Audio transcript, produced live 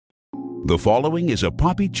The following is a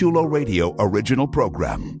Papi Chulo Radio original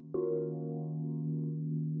program.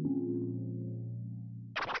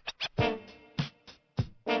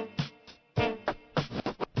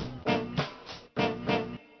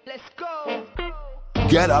 Let's go.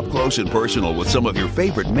 Get up close and personal with some of your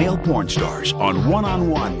favorite male porn stars on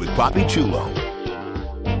One-on-One with Papi Chulo.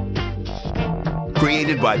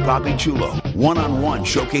 Created by Papi Chulo, One-on-One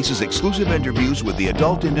showcases exclusive interviews with the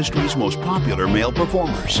adult industry's most popular male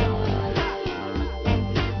performers.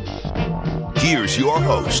 Here's your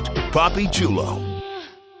host, Papi Chulo.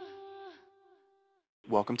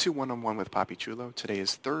 Welcome to One-on-One with Papi Chulo. Today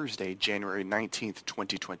is Thursday, January 19th,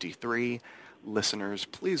 2023. Listeners,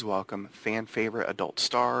 please welcome fan favorite adult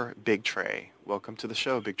star, Big Trey. Welcome to the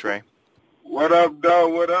show, Big Trey. What up, though?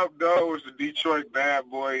 What up, though? It's the Detroit bad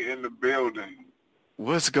boy in the building.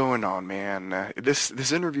 What's going on, man?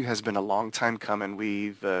 This interview has been a long time coming.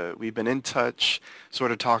 We've been in touch, sort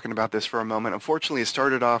of talking about this for a moment. Unfortunately, it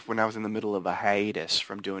started off when I was in the middle of a hiatus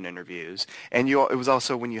from doing interviews, and it was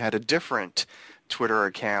also when you had a different Twitter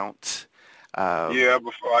account. Yeah,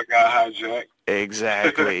 before I got hijacked.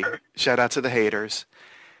 Exactly. Shout out to the haters.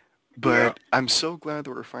 But Yeah. I'm so glad that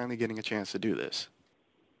we're finally getting a chance to do this.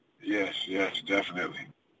 Yes, definitely.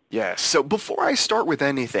 Yes. So before I start with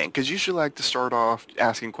anything, because usually I like to start off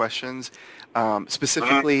asking questions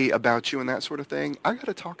specifically about you and that sort of thing, I got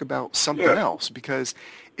to talk about something else because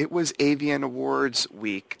it was AVN Awards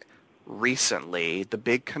week recently, the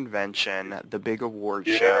big convention, the big award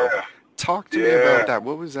show. Talk to me about that.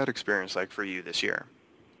 What was that experience like for you this year?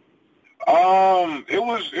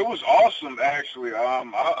 It was awesome actually.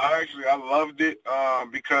 I loved it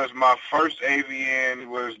because my first AVN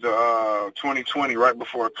was the 2020 right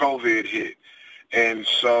before COVID hit, and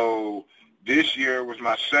so this year was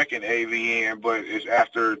my second AVN, but it's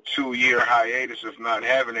after a 2-year hiatus of not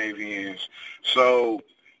having AVNs. So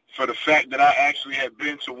for the fact that I actually had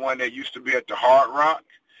been to one that used to be at the Hard Rock,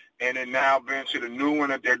 and then now been to the new one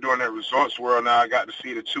that they're doing at Resorts World. Now I got to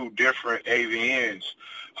see the two different AVNs.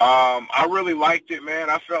 I really liked it, man.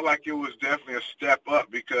 I felt like it was definitely a step up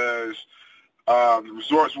because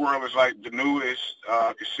Resorts World is like the newest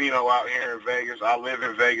casino out here in Vegas. I live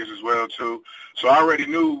in Vegas as well, too. So I already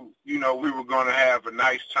knew, we were going to have a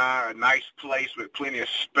nice time, a nice place with plenty of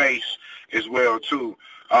space as well, too.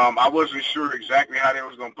 I wasn't sure exactly how they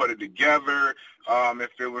was going to put it together, if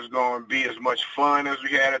it was going to be as much fun as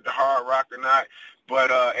we had at the Hard Rock or not. But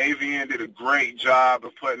AVN did a great job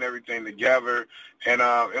of putting everything together, and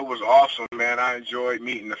it was awesome, man. I enjoyed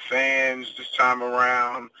meeting the fans this time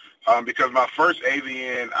around because my first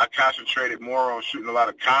AVN, I concentrated more on shooting a lot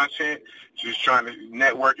of content, just trying to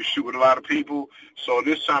network and shoot with a lot of people. So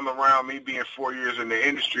this time around, me being 4 years in the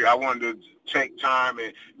industry, I wanted to take time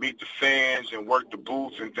and meet the fans and work the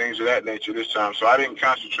booths and things of that nature this time. So I didn't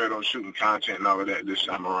concentrate on shooting content and all of that this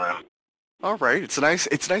time around. All right. It's nice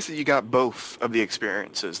that you got both of the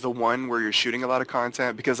experiences. The one where you're shooting a lot of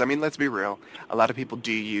content because, let's be real. A lot of people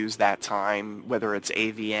do use that time, whether it's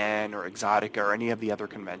AVN or Exotica or any of the other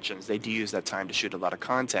conventions. They do use that time to shoot a lot of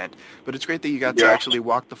content. But it's great that you got to actually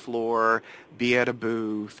walk the floor, be at a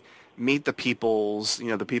booth, meet the peoples,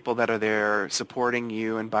 the people that are there supporting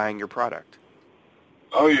you and buying your product.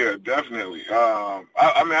 Oh, yeah, definitely.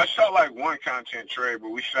 I shot like one content trade, but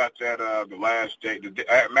we shot that the last day.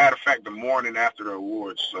 Matter of fact, the morning after the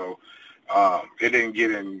awards. So it didn't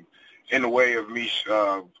get in the way of me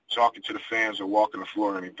talking to the fans or walking the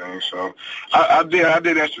floor or anything. So I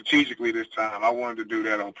did that strategically this time. I wanted to do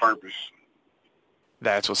that on purpose.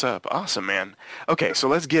 That's what's up. Awesome, man. Okay, so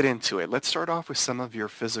let's get into it. Let's start off with some of your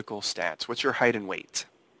physical stats. What's your height and weight?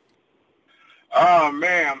 Oh,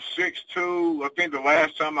 man, I'm 6'2". I think the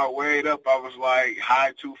last time I weighed up, I was like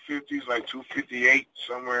high 250s, like 258,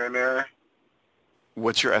 somewhere in there.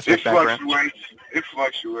 What's your ethnic background? It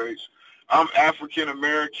fluctuates. I'm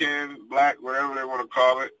African-American, black, whatever they want to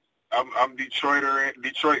call it. I'm Detroit,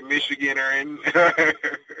 Michiganer.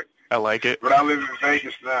 I like it. But I live in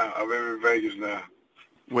Vegas now.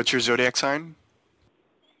 What's your zodiac sign?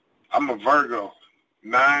 I'm a Virgo.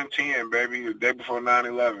 9/10, baby, the day before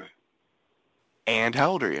 9/11. And how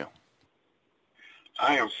old are you?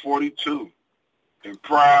 I am 42 and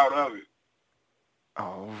proud of it.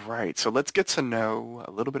 All right. So let's get to know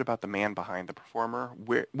a little bit about the man behind the performer.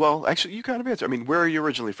 Actually, you kind of answered. Where are you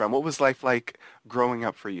originally from? What was life like growing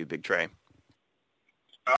up for you, Big Trey?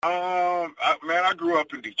 I grew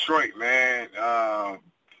up in Detroit, man. All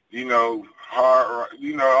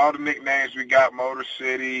the nicknames we got, Motor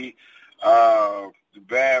City, the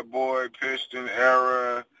Bad Boy, Piston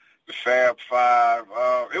Era. the Fab Five.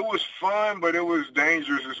 It was fun, but it was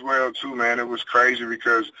dangerous as well too, man. It was crazy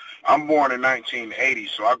because I'm born in 1980,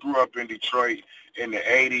 so I grew up in Detroit in the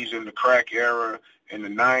 80s, in the crack era, in the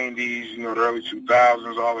 90s, the early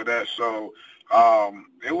 2000s, all of that. So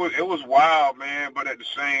it was wild, man. But at the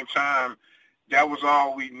same time, that was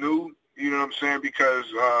all we knew. You know what I'm saying? Because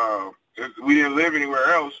we didn't live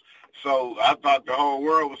anywhere else. So I thought the whole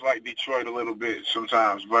world was like Detroit a little bit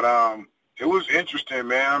sometimes. But it was interesting,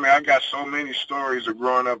 man. I mean, I got so many stories of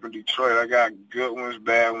growing up in Detroit. I got good ones,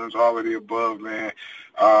 bad ones, all of the above, man.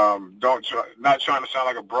 Not trying to sound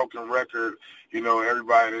like a broken record.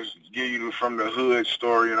 Everybody just give you from the hood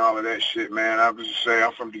story and all of that shit, man. I was just saying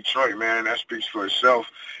I'm from Detroit, man, and that speaks for itself.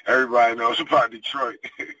 Everybody knows about Detroit.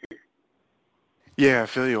 Yeah, I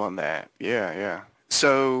feel you on that. Yeah.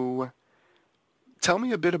 So tell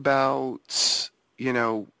me a bit about,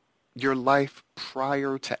 your life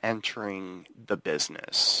prior to entering the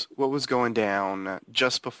business. What was going down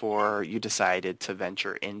just before you decided to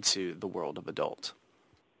venture into the world of adult?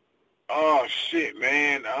 Oh, shit,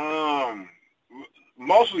 man.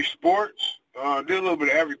 Mostly sports. Did a little bit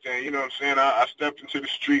of everything, you know what I'm saying? I stepped into the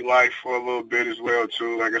street life for a little bit as well,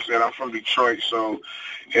 too. Like I said, I'm from Detroit, so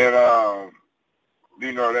it,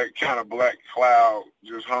 that kind of black cloud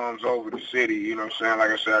just hums over the city, you know what I'm saying? Like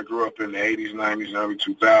I said, I grew up in the 80s, 90s, and early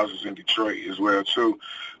 2000s in Detroit as well, too,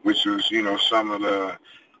 which was, some of the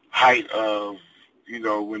height of,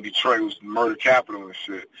 when Detroit was murder capital and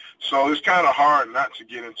shit. So it's kind of hard not to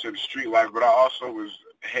get into the street life, but I also was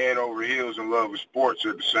head over heels in love with sports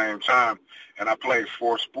at the same time, and I played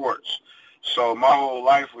 4 sports. So my whole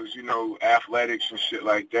life was, athletics and shit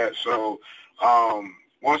like that. So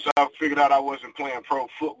once I figured out I wasn't playing pro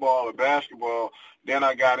football or basketball, then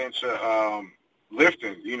I got into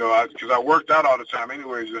lifting, because I worked out all the time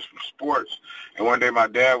anyways, just from sports. And one day my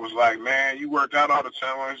dad was like, man, you worked out all the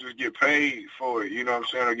time, why don't you just get paid for it, you know what I'm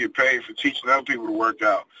saying, or get paid for teaching other people to work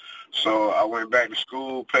out. So I went back to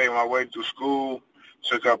school, paid my way through school,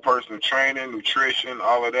 took up personal training, nutrition,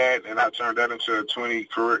 all of that, and I turned that into a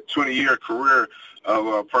 20-year career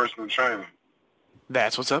of personal training.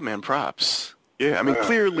 That's what's up, man. Props. Yeah, I mean,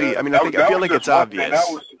 clearly, I feel like it's obvious.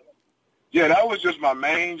 That was just my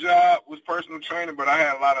main job, was personal training, but I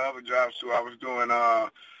had a lot of other jobs, too. I was doing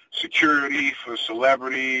security for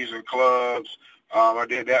celebrities and clubs. I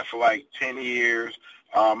did that for like 10 years.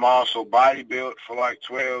 I also bodybuilt for like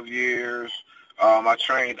 12 years. I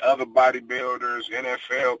trained other bodybuilders,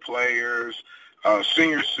 NFL players,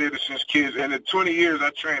 senior citizens, kids. And in 20 years, I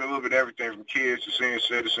trained a little bit of everything from kids to senior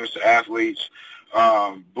citizens to athletes,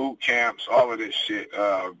 boot camps, all of this shit,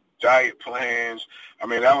 diet plans. I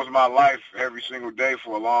mean, that was my life every single day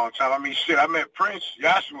for a long time. I mean, shit, I met Prince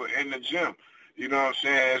Joshua in the gym. You know what I'm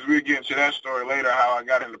saying? As we get into that story later, how I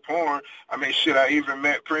got into porn, I mean, shit, I even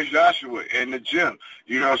met Prince Joshua in the gym.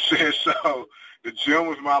 You know what I'm saying? So the gym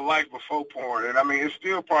was my life before porn. And, I mean, it's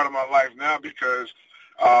still part of my life now because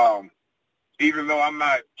even though I'm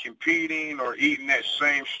not competing or eating that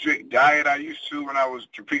same strict diet I used to when I was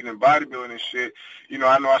competing in bodybuilding and shit,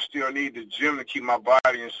 I know I still need the gym to keep my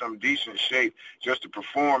body in some decent shape just to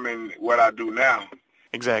perform in what I do now.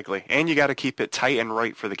 Exactly. And you got to keep it tight and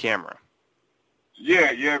right for the camera.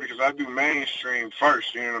 Yeah, because I do mainstream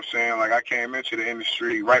first, you know what I'm saying? Like, I came into the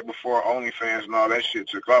industry right before OnlyFans and all that shit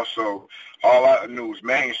took off, so all I knew was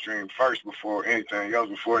mainstream first before anything else,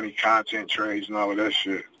 before any content trades and all of that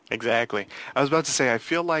shit. Exactly. I was about to say, I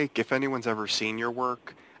feel like if anyone's ever seen your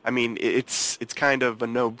work, I mean, it's kind of a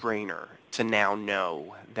no-brainer to now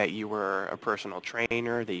know that you were a personal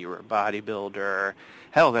trainer, that you were a bodybuilder,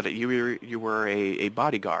 hell, that you were a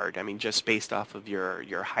bodyguard. I mean, just based off of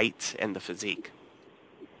your height and the physique.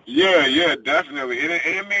 Yeah, definitely. And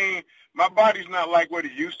I mean, my body's not like what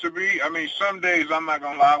it used to be. I mean, some days, I'm not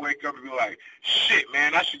going to lie, I wake up and be like, shit,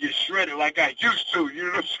 man, I should get shredded like I used to. You know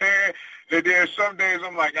what I'm saying? And then some days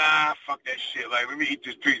I'm like, fuck that shit. Like, let me eat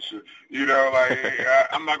this pizza.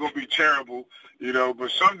 I'm not going to be terrible,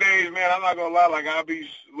 But some days, man, I'm not going to lie, like, I'll be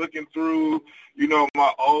looking through,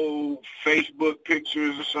 my old Facebook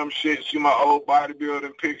pictures or some shit, see my old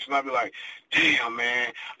bodybuilding pics, and I'll be like, damn,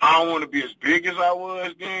 man, I don't want to be as big as I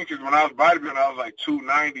was then, because when I was bodybuilding, I was like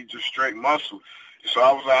 290, just straight muscle. So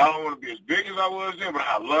I was like, I don't want to be as big as I was then, but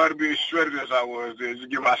I'd love to be as shredded as I was then, just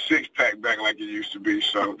get my six-pack back like it used to be.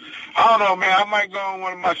 So I don't know, man. I might go on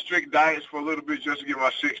one of my strict diets for a little bit just to get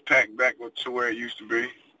my six-pack back to where it used to be.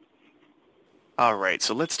 All right,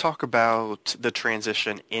 so let's talk about the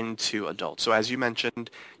transition into adult. So as you mentioned,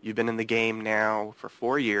 you've been in the game now for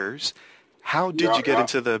 4 years. How did you get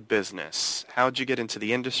into the business? How did you get into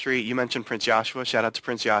the industry? You mentioned Prince Joshua. Shout out to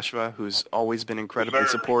Prince Joshua, who's always been incredibly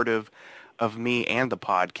supportive of me and the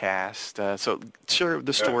podcast. So share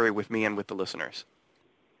the story with me and with the listeners.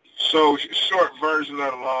 So short version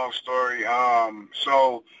of the long story.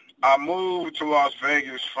 So I moved to Las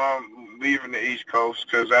Vegas from leaving the East Coast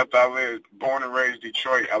because after I lived, born and raised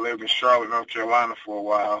Detroit, I lived in Charlotte, North Carolina for a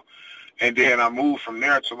while. And then I moved from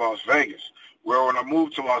there to Las Vegas. Well, when I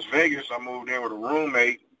moved to Las Vegas, I moved in with a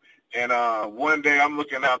roommate. And one day I'm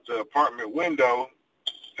looking out the apartment window,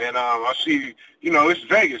 and I see, it's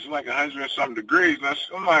Vegas. It's like 100 and something degrees. And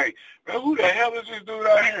I'm like, man, who the hell is this dude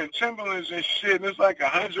out here in Timberlands and shit? And it's like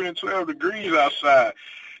 112 degrees outside.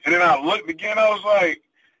 And then I looked again. I was like,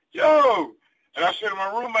 yo. And I said to my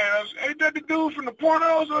roommate, ain't that the dude from the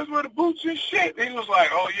pornos always wear the boots and shit? And he was like,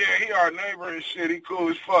 oh, yeah, he our neighbor and shit. He cool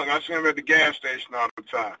as fuck. I see him at the gas station all the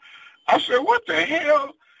time. I said, what the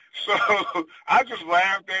hell? So I just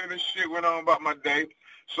laughed at it and shit, went on about my day.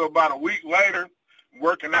 So about a week later,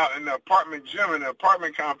 working out in the apartment gym in the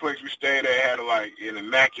apartment complex we stayed at, had an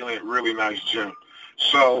immaculate, really nice gym.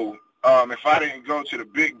 So if I didn't go to the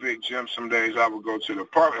big gym some days, I would go to the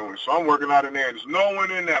apartment one. So I'm working out in there. There's no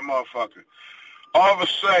one in that motherfucker. All of a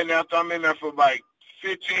sudden, after I'm in there for like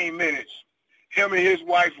 15 minutes, him and his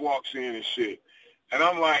wife walks in and shit. And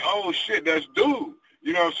I'm like, oh, shit, that's dude.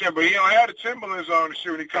 You know what I'm saying? But he don't have the Timberlands on and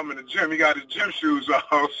shit when he come in the gym. He got his gym shoes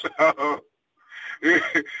on. So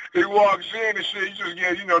he walks in and shit. He just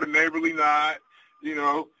gets, the neighborly nod,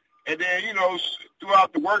 And then,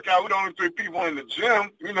 throughout the workout, with only 3 people in the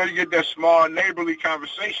gym, you get that small neighborly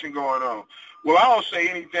conversation going on. Well, I don't say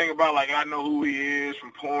anything about, I know who he is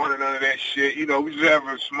from porn and none of that shit. We just have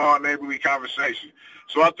a small neighborly conversation.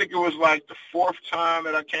 So I think it was the 4th time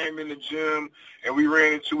that I came in the gym and we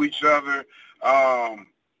ran into each other.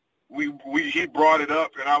 He brought it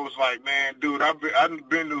up, and I was like, man, dude, I've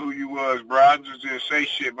been to who you was, bro. I just didn't say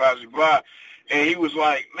shit, blah, blah, blah. And he was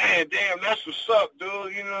like, man, damn, that's what's up,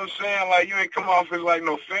 dude. You know what I'm saying? You ain't come off as,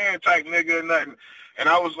 no fan type nigga or nothing. And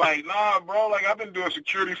I was like, nah, bro, I've been doing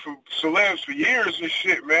security for celebs for years and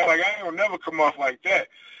shit, man. I ain't gonna never come off like that.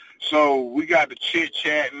 So we got to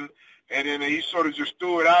chit-chatting, and then he sort of just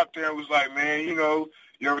threw it out there and was like, man, you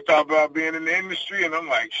ever thought about being in the industry? And I'm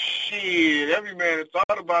like, shit, every man has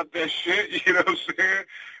thought about that shit, you know what I'm saying?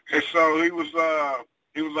 And so he was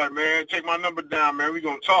like, man, take my number down, man. We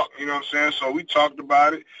gonna talk, you know what I'm saying? So we talked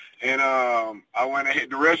about it, and I went ahead.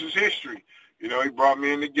 The rest is history. He brought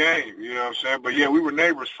me in the game, you know what I'm saying? But, yeah, we were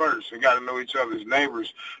neighbors first and got to know each other as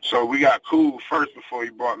neighbors. So we got cool first before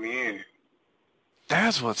he brought me in.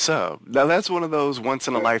 That's what's up. Now, that's one of those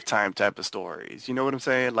once-in-a-lifetime type of stories. You know what I'm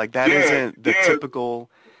saying? That isn't the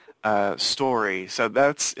typical story. So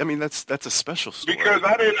that's a special story. Because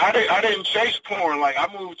I didn't chase porn. I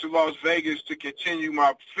moved to Las Vegas to continue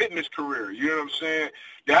my fitness career. You know what I'm saying?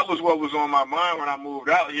 That was what was on my mind when I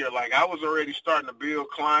moved out here. I was already starting to build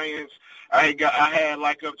clients. I had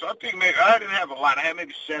up to, I think maybe, I didn't have a lot. I had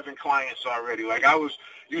maybe 7 clients already. I was,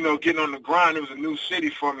 getting on the grind. It was a new city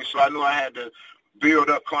for me, so I knew I had to build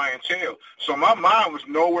up clientele. So my mind was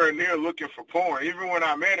nowhere near looking for porn. Even when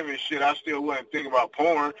I met him and shit, I still wasn't thinking about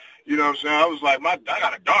porn. You know what I'm saying? I was like, I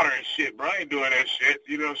got a daughter and shit, bro. I ain't doing that shit.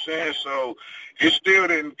 You know what I'm saying? So it still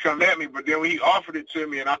didn't come at me. But then when he offered it to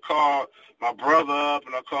me, and I called my brother up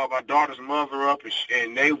and I called my daughter's mother up,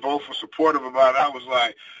 and they both were supportive about it, I was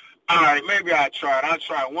like, all right, maybe I'll try it. I'll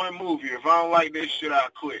try one movie. If I don't like this shit, I'll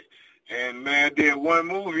quit. And, man, did one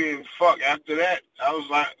movie, and fuck, after that, I was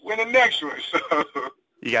like, when the next one? So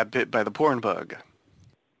you got bit by the porn bug.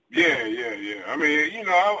 Yeah. I mean,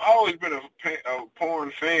 I've always been a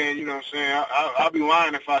porn fan, you know what I'm saying? I'd be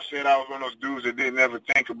lying if I said I was one of those dudes that didn't ever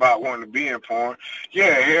think about wanting to be in porn.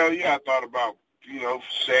 Yeah, hell yeah, I thought about,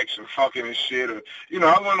 sex and fucking and shit. Or,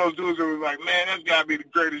 I'm one of those dudes that was like, man, that's got to be the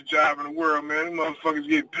greatest job in the world, man. These motherfuckers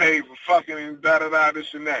get paid for fucking and da-da-da,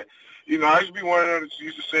 this and that. I used to be one of those that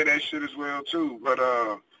used to say that shit as well, too. But,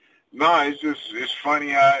 it's funny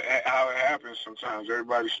how it happens sometimes.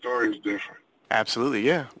 Everybody's story is different. Absolutely,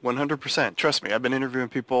 yeah, 100%. Trust me, I've been interviewing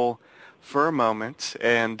people for a moment,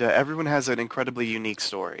 and everyone has an incredibly unique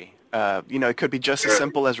story. It could be just as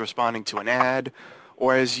simple as responding to an ad,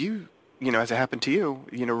 or as as it happened to you,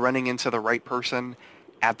 running into the right person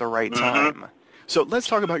at the right time. So let's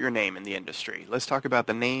talk about your name in the industry. Let's talk about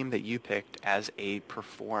the name that you picked as a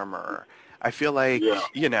performer. I feel like,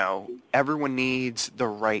 everyone needs the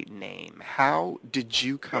right name. How did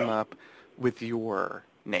you come up with your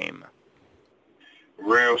name?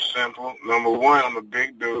 Real simple. Number one, I'm a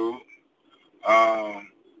big dude.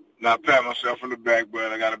 Not pat myself on the back,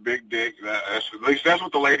 but I got a big dick. At least that's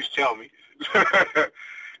what the ladies tell me.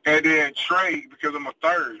 And then Trey, because I'm a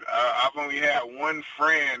third. I've only had one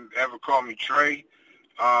friend ever call me Trey.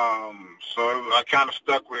 So I kind of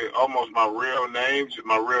stuck with almost my real name,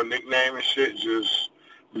 my real nickname and shit, just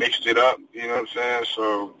mixed it up, you know what I'm saying?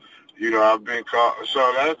 So, I've been called,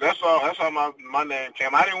 so that's how my name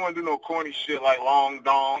came. I didn't want to do no corny shit like Long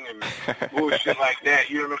Dong and bullshit like that,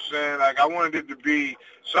 you know what I'm saying? Like, I wanted it to be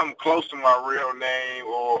something close to my real name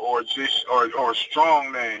or a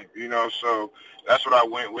strong name, so that's what I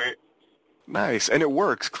went with. Nice, and it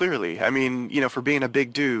works, clearly. I mean, for being a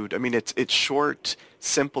big dude, I mean, it's short,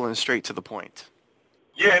 simple, and straight to the point.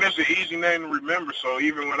 Yeah, and it's an easy name to remember, so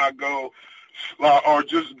even when I go, or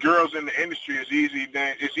just girls in the industry, it's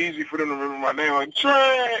easy for them to remember my name, like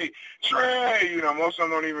Trey, most of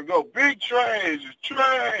them don't even go, Big Trey, it's just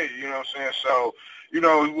Trey, you know what I'm saying? So,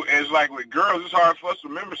 it's like with girls, it's hard for us to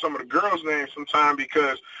remember some of the girls' names sometimes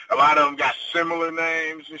because a lot of them got similar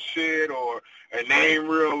names and shit, or a name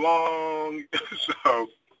real long. So.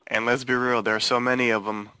 And let's be real, there are so many of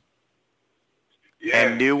them. Yeah,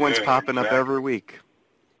 and new ones popping up every week.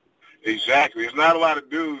 Exactly. There's not a lot of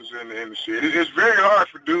dudes in the industry. It's very hard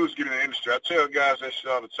for dudes to get in the industry. I tell guys that shit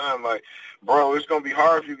all the time, like, bro, it's going to be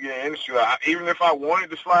hard for you to get in the industry. Like, even if I wanted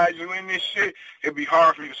to slide you in this shit, it'd be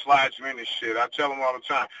hard for you to slide you in this shit. I tell them all the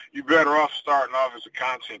time, you better off starting off as a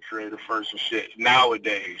content creator first and shit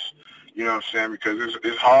nowadays. You know what I'm saying? Because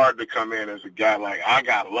it's hard to come in as a guy like, I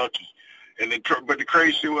got lucky. But the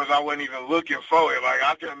crazy shit was I wasn't even looking for it. Like,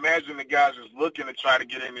 I can imagine the guys just looking to try to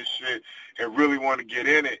get in this shit and really want to get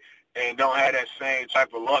in it and don't have that same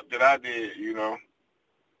type of luck that I did,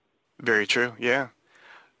 Very true, yeah.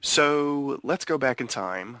 So let's go back in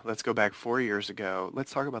time. Let's go back 4 years ago.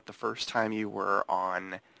 Let's talk about the first time you were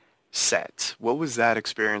on set. What was that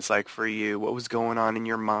experience like for you? What was going on in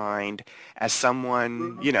your mind as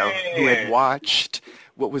someone, who had watched?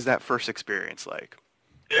 What was that first experience like?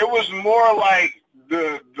 It was more like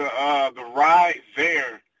the ride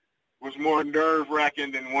there was more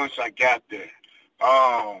nerve-wracking than once I got there.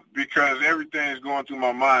 Because everything is going through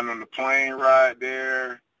my mind on the plane ride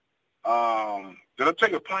there. Did I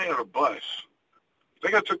take a plane or a bus? I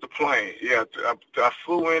think I took the plane. Yeah, I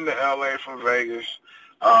flew into LA from Vegas,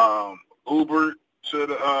 Ubered to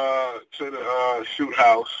the shoot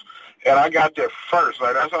house, and I got there first.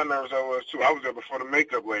 Like, that's how nervous I was too. I was there before the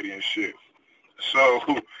makeup lady and shit. So,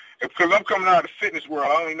 because I'm coming out of the fitness world,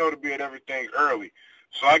 I only know to be at everything early.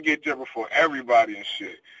 So I get there before everybody and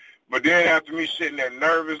shit. But then after me sitting there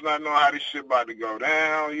nervous, not knowing how this shit about to go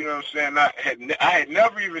down, you know what I'm saying? I had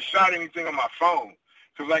never even shot anything on my phone.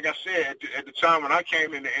 Because like I said, at the time when I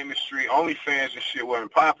came in the industry, OnlyFans and shit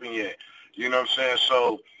wasn't popping yet. You know what I'm saying?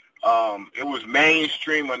 So it was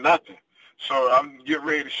mainstream or nothing. So I'm getting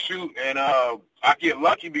ready to shoot, and I get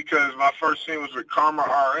lucky because my first scene was with Karma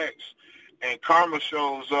RX. And Karma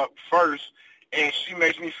shows up first, and she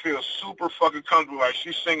makes me feel super fucking comfortable. Like,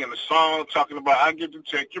 she's singing the song, talking about, I get to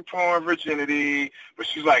take your porn virginity, but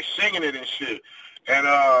she's, like, singing it and shit. And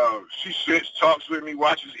she sits, talks with me,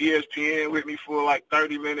 watches ESPN with me for, like,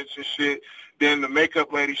 30 minutes and shit. Then the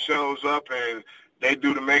makeup lady shows up, and they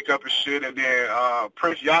do the makeup and shit. And then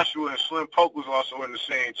Prince Joshua and Slim Poke was also in the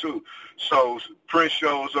scene, too. So Prince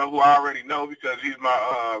shows up, who I already know because he's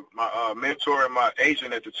my mentor and my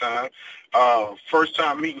agent at the time. First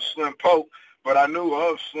time meeting Slim Poke. But I knew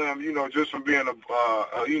of Slim, just from being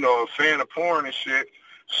a fan of porn and shit.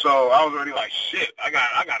 So I was already like, shit, I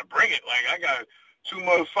gotta bring it. Like, I got two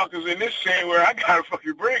motherfuckers in this scene where I gotta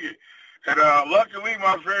fucking bring it. And luckily,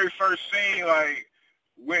 my very first scene, like,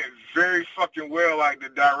 went very fucking well. Like, the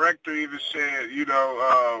director even said,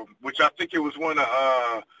 which I think it was one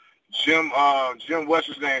of Jim what's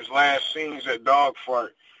his name's last scenes at Dog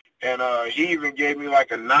Fart. And he even gave me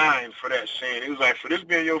like a 9 for that scene. He was like, for this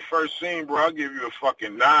being your first scene, bro, I'll give you a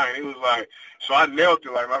fucking 9. He was like, so I nailed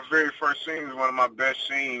it. Like, my very first scene was one of my best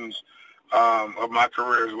scenes of my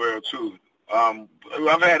career as well, too.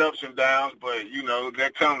 I've had ups and downs, but,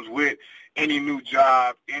 that comes with any new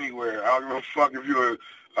job anywhere. I don't give a fuck if you're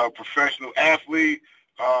a professional athlete,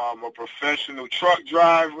 a professional truck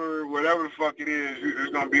driver, whatever the fuck it is,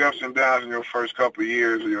 there's going to be ups and downs in your first couple of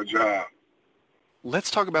years of your job.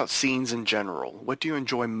 Let's talk about scenes in general. What do you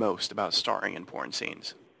enjoy most about starring in porn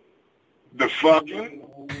scenes? The fucking.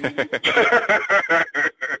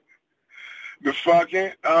 The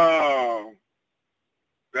fucking.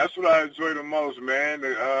 That's what I enjoy the most, man.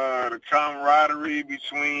 The camaraderie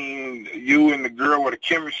between you and the girl, or the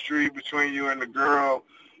chemistry between you and the girl.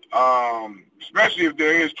 Especially if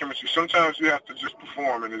there is chemistry. Sometimes you have to just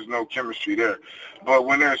perform and there's no chemistry there. But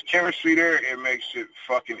when there's chemistry there, it makes it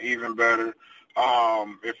fucking even better.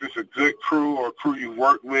 If it's a good crew or a crew you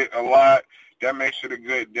worked with a lot, that makes it a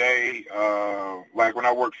good day. Like when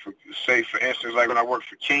I worked for, say, for instance, like when I worked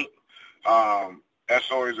for Kink, that's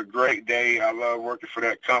always a great day. I love working for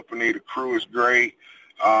that company. The crew is great.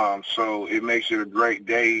 So it makes it a great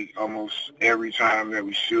day almost every time that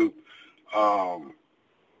we shoot. So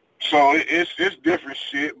it's different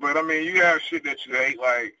shit, but I mean, you have shit that you hate,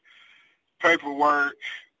 like paperwork,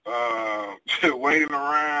 waiting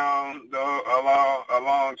around a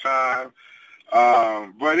long time.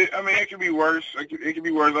 But it can be worse. It can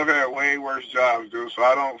be worse. I've had way worse jobs, dude, so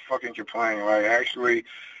I don't fucking complain. Like, actually,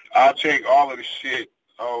 I'll take all of the shit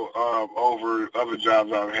over other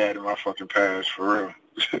jobs I've had in my fucking past, for real.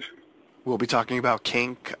 We'll be talking about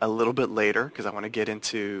kink a little bit later because I want to get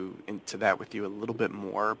into that with you a little bit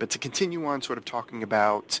more. But to continue on sort of talking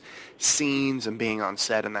about scenes and being on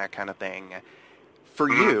set and that kind of thing, for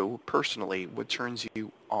you personally, what turns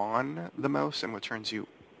you on the most and what turns you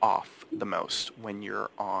off the most when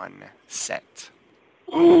you're on set?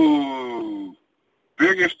 Ooh,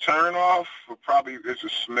 biggest turn off probably is a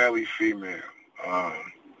smelly female.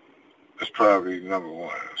 That's probably number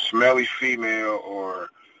one. Smelly female, or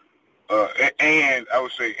and I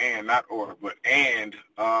would say not but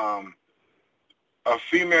a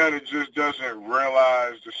female that just doesn't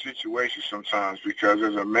realize the situation sometimes, because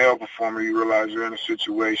as a male performer, you realize you're in a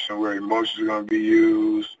situation where emotions are going to be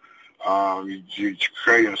used. You're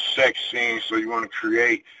creating a sex scene, so you want to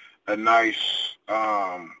create a nice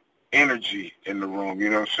energy in the room, you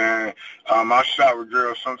know what I'm saying? I shot with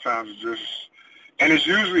girls sometimes and it's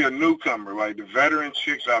usually a newcomer. Like the veteran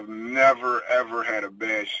chicks, I've never, ever had a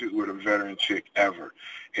bad shoot with a veteran chick, ever.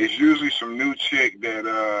 It's usually some new chick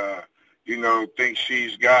that, thinks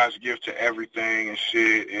she's God's gift to everything and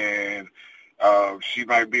shit, and she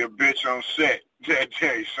might be a bitch on set that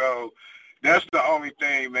day. So that's the only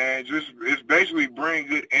thing, man. It's basically bring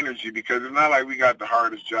good energy, because it's not like we got the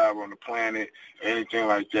hardest job on the planet or anything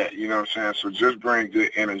like that, you know what I'm saying? So just bring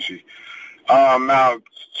good energy. Now,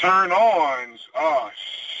 turn-ons, oh,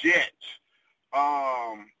 shit.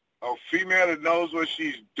 A female that knows what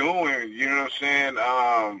she's doing, you know what I'm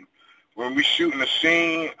saying? When we shooting a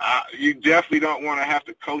scene, you definitely don't want to have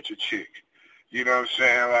to coach a chick. You know what I'm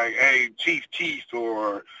saying? Like, hey, teeth,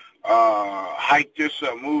 or hike this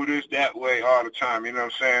up, move this that way all the time. You know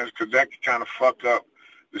what I'm saying? Because that can kind of fuck up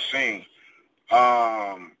the scene.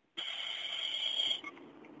 I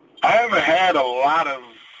haven't had a lot of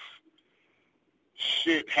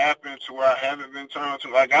shit happen to where I haven't been turned on to.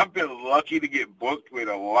 Like, I've been lucky to get booked with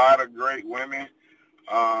a lot of great women.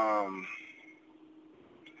 I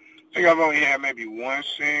think I've only had maybe one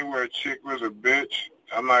scene where a chick was a bitch.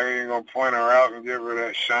 I'm not even going to point her out and give her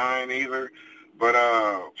that shine either. But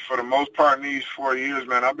for the most part in these 4 years,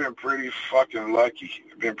 man, I've been pretty fucking lucky.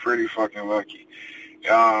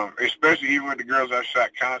 Especially even with the girls I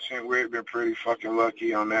shot content with, been pretty fucking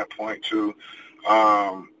lucky on that point too.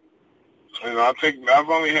 I think I've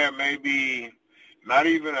only had maybe not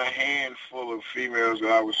even a handful of females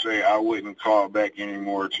that I would say I wouldn't call back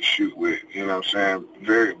anymore to shoot with. You know what I'm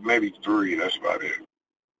saying? Maybe 3. That's about it.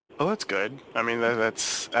 Well, that's good. I mean,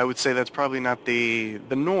 I would say that's probably not the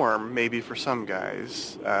norm, maybe for some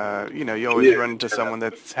guys. You always run into someone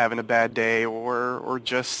that's having a bad day or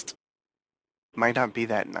just might not be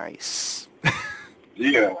that nice.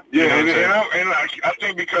 Yeah. And I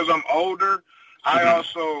think because I'm older, I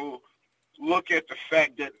also look at the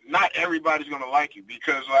fact that not everybody's going to like you,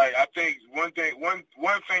 because like I think one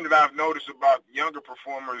thing that I've noticed about younger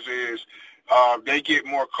performers is they get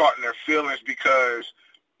more caught in their feelings, because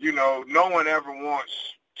no one ever wants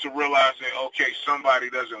to realize that, okay, somebody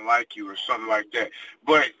doesn't like you or something like that.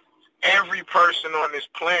 But every person on this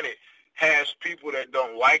planet has people that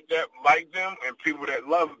don't like them and people that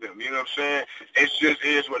love them. You know what I'm saying? It just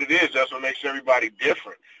is what it is. That's what makes everybody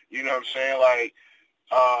different. You know what I'm saying? Like,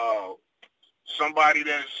 somebody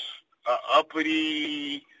that's an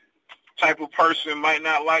uppity type of person might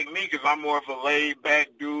not like me because I'm more of a laid-back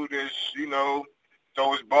dude that's,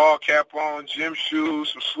 throw his ball cap on, gym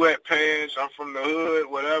shoes, some sweatpants, I'm from the hood,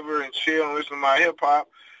 whatever, and chill and listen to my hip-hop.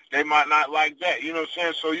 They might not like that. You know what I'm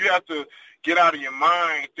saying? So you have to get out of your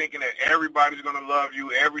mind thinking that everybody's going to love you,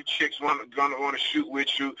 every chick's going to want to shoot with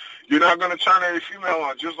you. You're not going to turn every female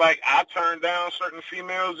on. Just like I turn down certain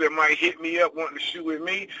females that might hit me up wanting to shoot with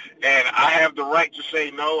me, and I have the right to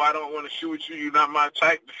say, no, I don't want to shoot with you. You're not my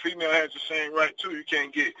type. The female has the same right, too. You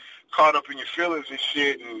can't get caught up in your feelings and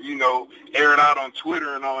shit and, air it out on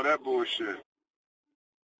Twitter and all of that bullshit.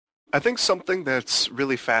 I think something that's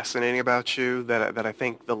really fascinating about you that I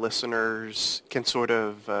think the listeners can sort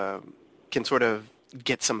of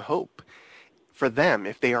get some hope for them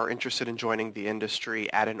if they are interested in joining the industry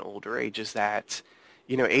at an older age is that,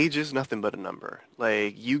 age is nothing but a number.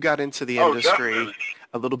 Like, you got into the industry. Definitely.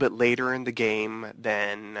 a little bit later in the game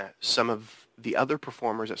than some of the other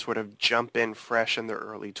performers that sort of jump in fresh in their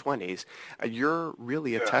early 20s. You're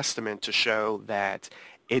really a testament to show that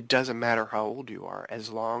it doesn't matter how old you are, as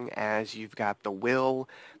long as you've got the will,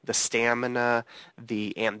 the stamina,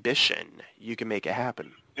 the ambition, you can make it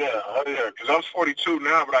happen. Yeah, because I'm 42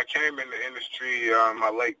 now, but I came in the industry in my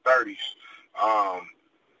late 30s.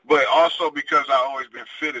 But also because I always been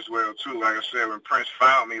fit as well, too. Like I said, when Prince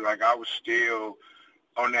found me, like I was still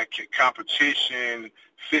on that competition,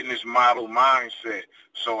 fitness model mindset.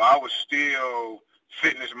 So I was still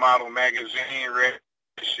fitness model magazine ready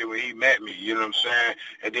shit when he met me, you know what I'm saying?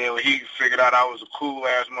 And then when he figured out I was a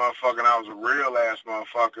cool-ass motherfucker and I was a real-ass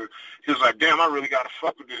motherfucker, he was like, damn, I really got to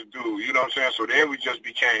fuck with this dude, you know what I'm saying? So then we just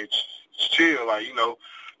became chill, like, you know.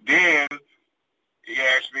 Then he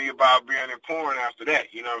asked me about being in porn after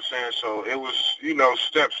that, you know what I'm saying? So it was, you know,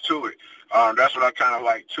 steps to it. That's what I kind of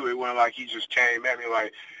like, too. It wasn't like he just came at me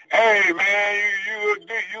like, hey, man,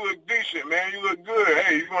 you look decent, man. You look good.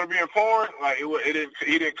 Hey, you want to be in porn? Like,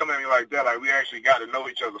 he didn't come at me like that. Like, we actually got to know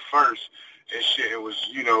each other first and shit. It was,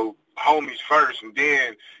 you know, homies first, and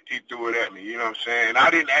then he threw it at me, you know what I'm saying? And I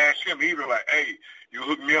didn't ask him either, like, hey, you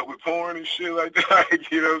hook me up with porn and shit like that,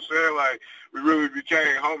 like, you know what I'm saying? Like, we really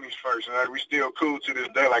became homies first, and like, we still cool to this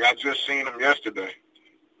day. Like, I just seen him yesterday.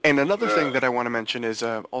 And another thing that I want to mention is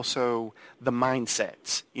also the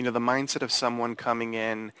mindset. You know, the mindset of someone coming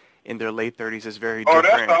in their late 30s is very different.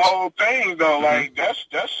 Oh, that's the whole thing, though. Mm-hmm. Like,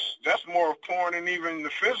 that's more of porn than even the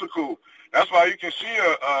physical. That's why you can see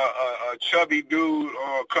a chubby dude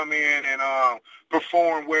come in and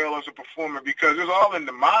perform well as a performer, because it's all in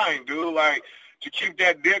the mind, dude. Like, to keep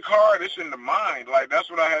that dick hard, it's in the mind. Like, that's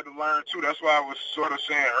what I had to learn, too. That's why I was sort of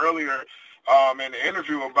saying earlier in the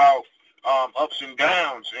interview about ups and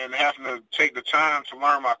downs and having to take the time to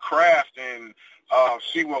learn my craft and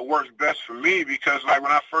see what works best for me, because like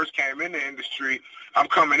when I first came in the industry, I'm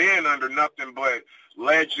coming in under nothing but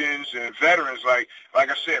legends and veterans. Like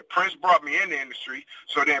I said, Prince brought me in the industry,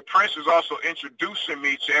 so then Prince is also introducing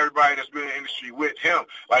me to everybody that's been in the industry with him.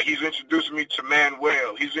 Like, he's introducing me to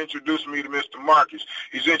Manuel. He's introducing me to Mr. Marcus.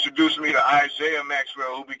 He's introducing me to Isaiah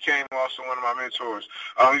Maxwell, who became also one of my mentors.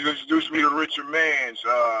 He's introduced me to Richard Mans,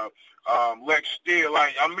 Lex Steele.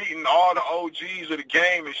 Like, I'm meeting all the OGs of the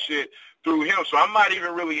game and shit through him. So I'm not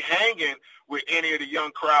even really hanging with any of the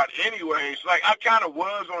young crowd anyways. Like, I kind of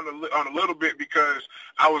was on a little bit, because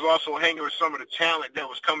I was also hanging with some of the talent that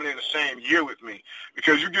was coming in the same year with me,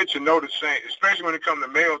 because you get to know the same, especially when it comes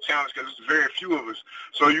to male talents, because there's very few of us.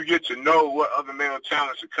 So you get to know what other male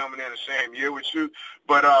talents are coming in the same year with you.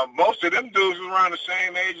 But most of them dudes was around the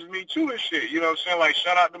same age as me too and shit. You know what I'm saying? Like,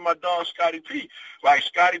 shout out to my dog Scotty P. Like,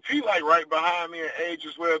 Scotty P, like, right behind me in age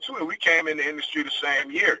as well too. And we came in the industry the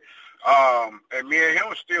same year. And me and him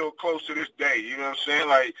are still close to this day, you know what I'm saying?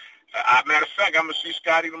 Like, matter of fact, I'm going to see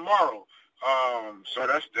Scotty tomorrow. So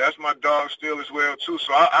that's my dog still as well, too.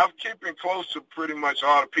 So I'm keeping close to pretty much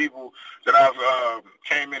all the people that I've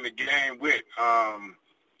came in the game with.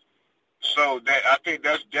 So that, I think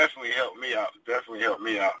that's definitely helped me out.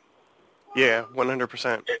 Yeah,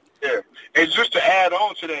 100%. Yeah. And just to add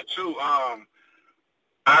on to that, too,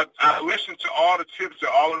 I listened to all the tips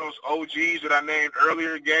that all of those OGs that I named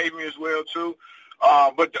earlier gave me as well, too.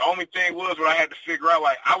 But the only thing was what I had to figure out,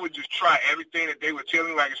 like, I would just try everything that they were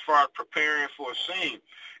telling me, like, as far as preparing for a scene.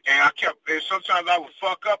 And sometimes I would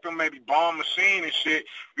fuck up and maybe bomb a scene and shit,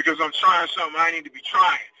 because I'm trying something I need to be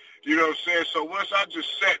trying. You know what I'm saying? So once I just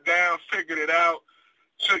sat down, figured it out,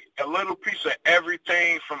 took a little piece of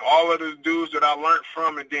everything from all of the dudes that I learned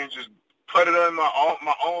from, and then just put it in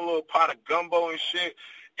my own little pot of gumbo and shit,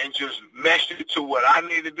 and just meshed it to what I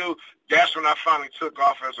need to do, that's when I finally took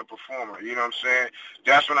off as a performer. You know what I'm saying?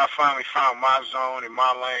 That's when I finally found my zone and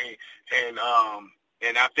my lane,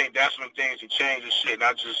 and I think that's when things have changed and shit. And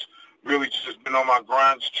I just really just been on my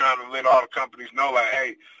grind, just trying to let all the companies know, like,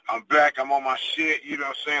 hey, I'm back, I'm on my shit, you know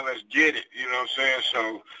what I'm saying? Let's get it, you know what I'm saying?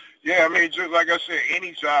 So, yeah, I mean, just like I said,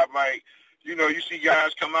 any job, like, you know, you see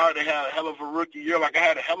guys come out and have a hell of a rookie year. Like, I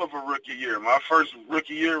had a hell of a rookie year. My first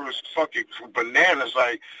rookie year was fucking bananas.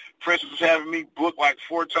 Like, Prince was having me book like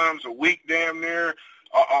 4 times a week damn near,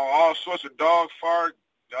 all sorts of dog fart,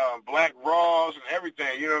 black raws and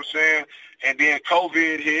everything, you know what I'm saying? And then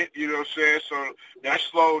COVID hit, you know what I'm saying? So that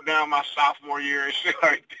slowed down my sophomore year and shit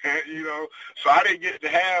like that, you know? So I didn't get to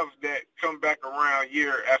have that come back around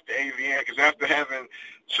year after AVN, because after having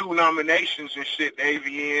 2 nominations and shit to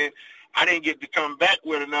AVN, I didn't get to come back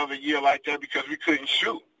with another year like that because we couldn't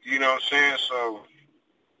shoot, you know what I'm saying? So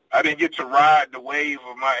I didn't get to ride the wave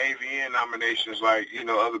of my AVN nominations like, you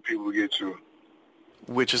know, other people get to.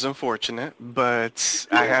 which is unfortunate, but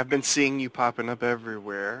I have been seeing you popping up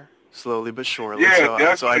everywhere, slowly but surely. Yeah, so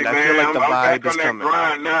definitely, I man. feel like the I'm vibe back is on that coming.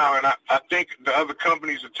 grind now, and I think the other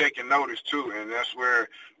companies are taking notice too, and that's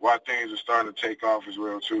why things are starting to take off as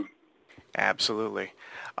well too. Absolutely.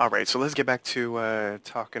 All right, so let's get back to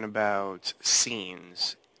talking about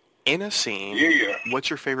scenes. In a scene, Yeah.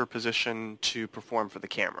 what's your favorite position to perform for the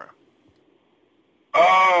camera?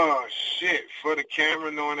 Oh, shit. For the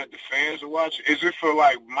camera, knowing that the fans are watching? Is it for,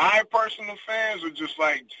 like, my personal fans or just,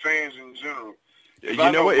 like, fans in general?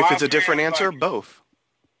 You know what? If it's a different fans, answer, like, both.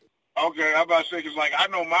 Okay, I'm about to say, because, like, I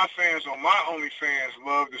know my fans on my OnlyFans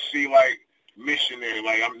love to see, like, missionary,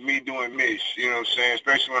 like, me doing mish, you know what I'm saying?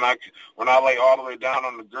 Especially when I lay all the way down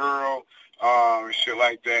on the girl and shit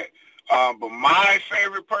like that. But my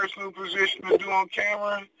favorite personal position to do on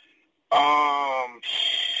camera,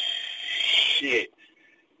 shit.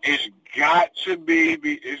 It's got to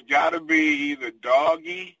be either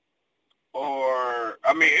doggy or,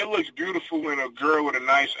 I mean, it looks beautiful when a girl with a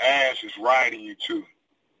nice ass is riding you too.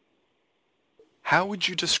 How would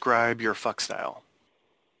you describe your fuck style?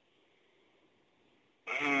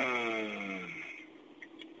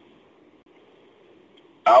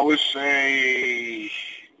 I would say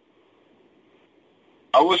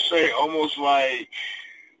almost like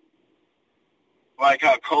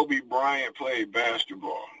how Kobe Bryant played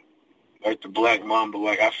basketball, like the Black Mamba.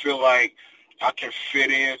 Like, I feel like I can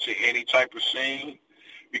fit into any type of scene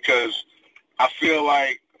because I feel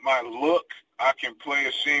like my look, I can play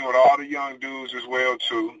a scene with all the young dudes as well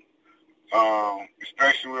too,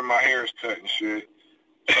 especially when my hair is cut and shit.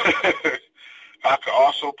 I could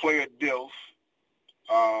also play a DILF.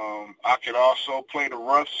 I could also play the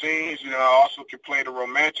rough scenes, and I also could play the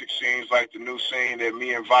romantic scenes, like the new scene that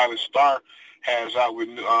me and Violet Starr has out with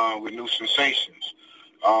New Sensations,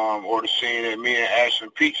 or the scene that me and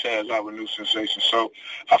Ashton Peaks has out with New Sensations. So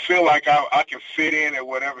I feel like I can fit in at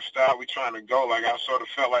whatever style we're trying to go. Like, I sort of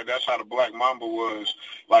felt like that's how the Black Mamba was.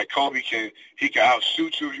 Like, Kobe can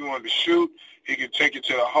outshoot you if you wanted to shoot. He can take it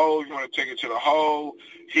to the hole if you want to take it to the hole.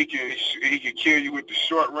 He can kill you with the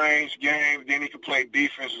short range game. Then he can play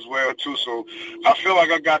defense as well too. So I feel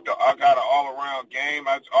like I got an all around game.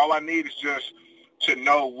 All I need is just to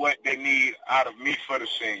know what they need out of me for the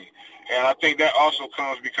scene. And I think that also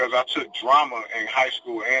comes because I took drama in high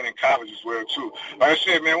school and in college as well too. Like I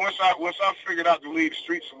said, man, once I figured out to leave the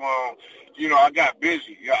streets alone, you know, I got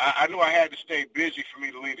busy. I knew I had to stay busy for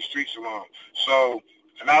me to leave the streets alone. So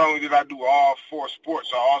not only did I do all 4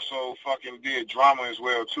 sports, I also fucking did drama as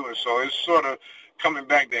well too. And so it's sort of coming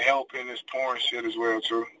back to help in this porn shit as well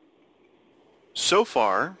too. So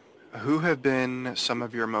far, who have been some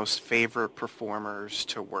of your most favorite performers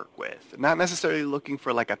to work with? Not necessarily looking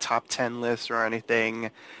for like a top 10 list or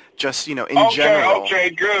anything, just, you know, in general.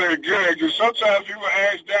 Okay, good. Because sometimes people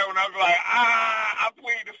ask that when I be like, I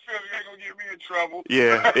plead the fifth, you ain't going to get me in trouble.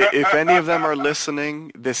 Yeah, if any of them are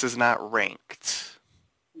listening, this is not ranked.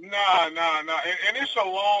 Nah. And it's a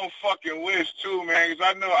long fucking list, too, man,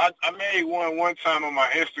 because I know I made one time on my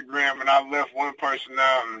Instagram, and I left one person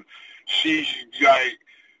out, and she's, like,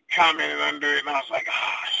 commented under it, and I was like,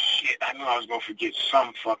 shit, I knew I was going to forget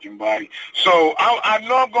some fucking body. So I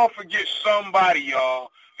know I'm going to forget somebody,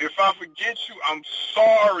 y'all. If I forget you, I'm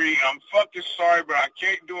sorry. I'm fucking sorry, but I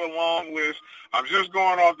can't do a long list. I'm just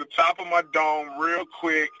going off the top of my dome real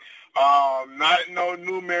quick. Not no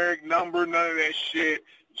numeric number, none of that shit.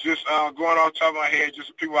 Just going off the top of my head, just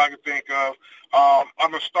the people I can think of. I'm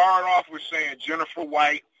going to start off with saying Jennifer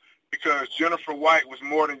White, because Jennifer White was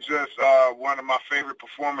more than just one of my favorite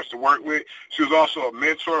performers to work with. She was also a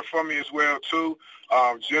mentor for me as well, too.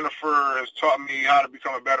 Jennifer has taught me how to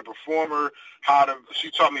become a better performer, she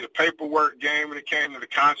taught me the paperwork game when it came to the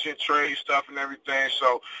content trade stuff and everything.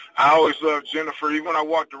 So I always loved Jennifer. Even when I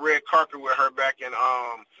walked the red carpet with her back in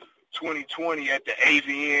 2020 at the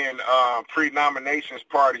AVN pre-nominations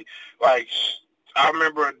party, like, I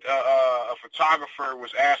remember a photographer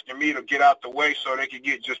was asking me to get out the way so they could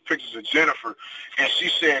get just pictures of Jennifer. And she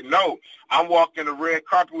said, no, I'm walking the red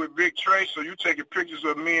carpet with Big Trey, so you taking pictures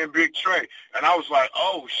of me and Big Trey. And I was like,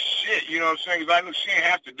 oh, shit, you know what I'm saying? Because I knew she didn't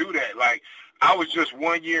have to do that. Like, I was just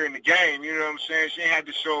 1 year in the game, you know what I'm saying? She didn't have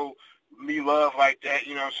to show me love like that,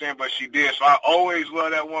 you know what I'm saying? But she did. So I always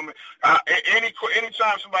love that woman.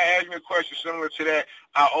 Anytime somebody asks me a question similar to that,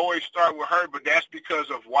 I always start with her, but that's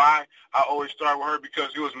because of why I always start with her, because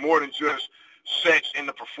it was more than just sex in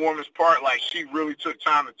the performance part. Like, she really took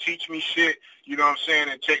time to teach me shit, you know what I'm saying,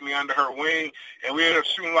 and take me under her wing. And we ended up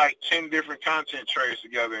shooting like 10 different content trades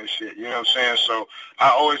together and shit, you know what I'm saying? So I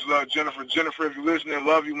always love Jennifer. Jennifer, if you're listening,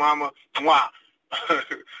 love you, mama. Mwah.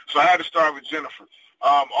 So I had to start with Jennifer.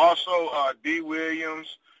 Also, D.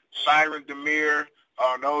 Williams, Siren Demir.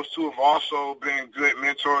 Those two have also been good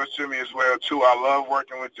mentors to me as well, too. I love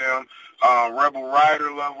working with them. Rebel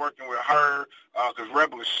Ryder, love working with her because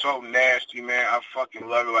Rebel is so nasty, man. I fucking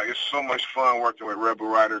love it. Like, it's so much fun working with Rebel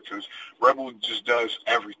Ryder because Rebel just does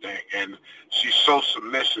everything, and she's so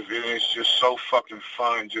submissive, and it's just so fucking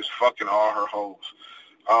fun just fucking all her hoes.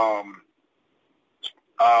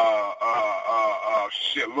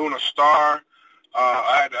 Luna Star.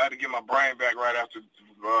 I had to get my brain back right after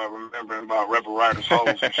remembering about Rebel Ryder's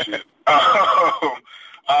hoes and shit.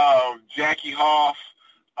 Jackie Hoff.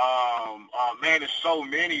 Man, there's so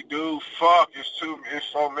many, dude. Fuck, it's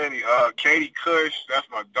so many. Katie Cush, that's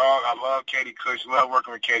my dog. I love Katie Cush. Love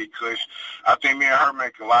working with Katie Cush. I think me and her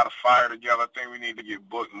make a lot of fire together. I think we need to get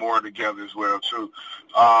booked more together as well, too.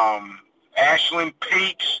 Ashlyn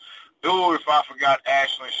Peaks. Dude, if I forgot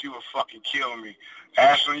Ashlyn, she would fucking kill me.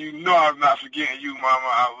 Ashlyn, you know I'm not forgetting you, mama.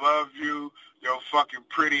 I love you. Your fucking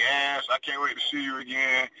pretty ass. I can't wait to see you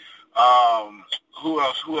again. Who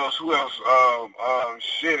else?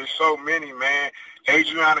 Shit, there's so many, man.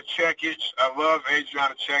 Adriana Chekic. I love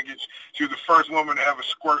Adriana Chekic. She was the first woman to ever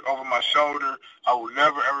squirt over my shoulder. I will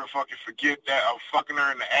never, ever fucking forget that. I was fucking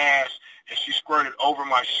her in the ass, and she squirted over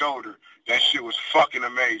my shoulder. That shit was fucking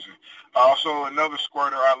amazing. Also, another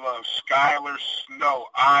squirter I love, Skylar Snow.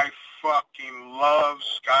 I fucking love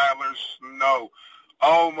Skylar Snow.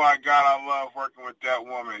 Oh, my God, I love working with that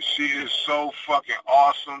woman. She is so fucking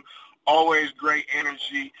awesome. Always great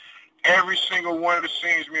energy. Every single one of the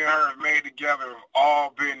scenes me and her have made together have all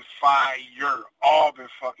been fire. All been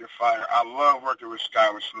fucking fire. I love working with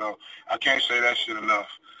Skylar Snow. I can't say that shit enough.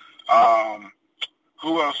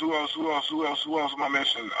 Who else am I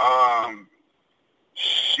missing?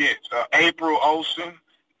 April Olsen.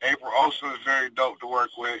 April Olsen is very dope to work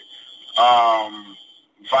with.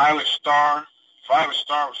 Violet Starr. Violet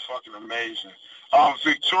Starr was fucking amazing.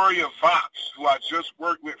 Victoria Vox, who I just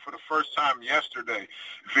worked with for the first time yesterday.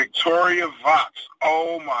 Victoria Vox.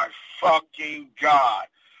 Oh, my fucking God.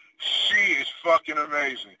 She is fucking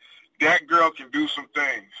amazing. That girl can do some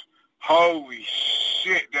things. Holy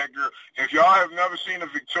shit, that girl. If y'all have never seen a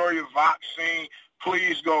Victoria Vox scene,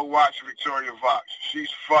 please go watch Victoria Vox. She's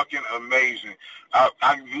fucking amazing.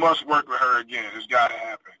 I must work with her again. It's got to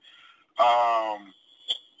happen.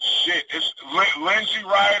 It's Lindsay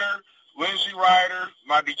Ryder. Lindsay Ryder,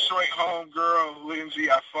 my Detroit homegirl.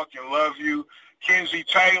 Lindsay, I fucking love you. Kenzie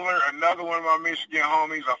Taylor, another one of my Michigan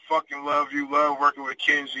homies. I fucking love you. Love working with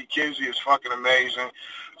Kenzie. Kenzie is fucking amazing.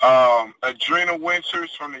 Adrena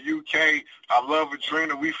Winters from the UK. I love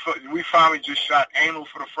Adrena. We finally just shot Anal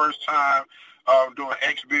for the first time doing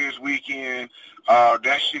XBiz weekend.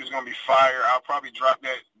 That shit is going to be fire. I'll probably drop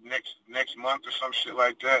that next month or some shit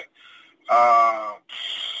like that.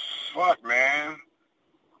 Fuck, man.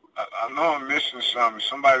 I know I'm missing something.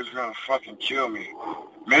 Somebody's gonna fucking kill me.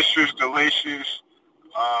 Mistress Delicious.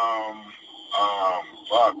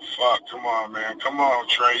 Fuck. Come on, man. Come on,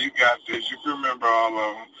 Trey. You got this. You can remember all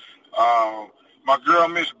of them. My girl,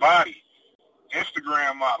 Miss Body.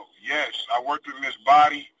 Instagram model. Yes, I worked with Miss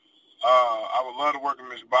Body. I would love to work with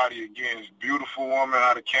Miss Body again. She's a beautiful woman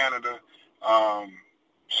out of Canada.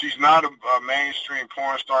 She's not a mainstream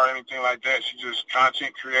porn star or anything like that. She just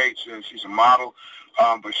content creates, and she's a model.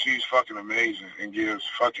 But she's fucking amazing and gives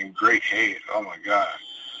fucking great head. Oh, my God.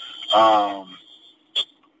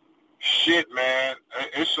 Shit, man.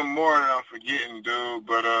 It's some more that I'm forgetting, dude.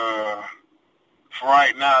 But for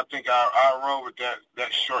right now, I think I'll roll with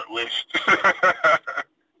that short list.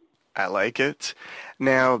 I like it.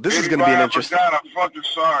 Now, this is going to be an interesting... I'm fucking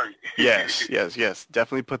sorry. Yes.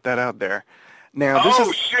 Definitely put that out there. Now, this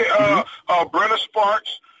is... shit. Brenna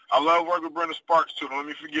Sparks. I love working with Brenna Sparks, too. Don't let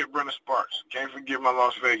me forget Brenna Sparks. Can't forget my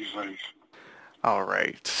Las Vegas ladies. All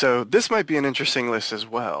right. So this might be an interesting list as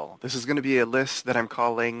well. This is going to be a list that I'm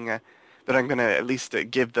calling, that I'm going to at least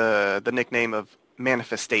give the nickname of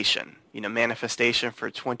Manifestation. Manifestation for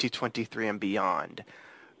 2023 and beyond.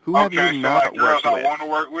 Who have you not worked with? I want to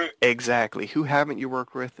work with? Exactly. Who haven't you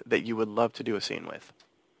worked with that you would love to do a scene with?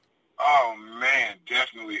 Oh, man,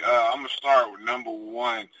 definitely. I'm going to start with number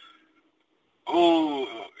one. Ooh,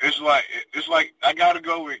 it's like I gotta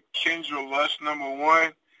go with Kendra Lust number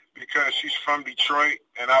one because she's from Detroit,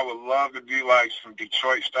 and I would love to do like some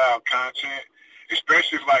Detroit style content,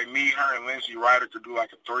 especially if like me, her, and Lindsay Ryder could do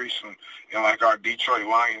like a threesome in like our Detroit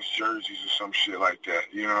Lions jerseys or some shit like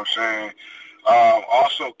that. You know what I'm saying?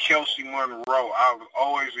 Also, Kelsey Monroe. I was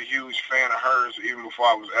always a huge fan of hers, even before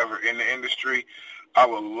I was ever in the industry. I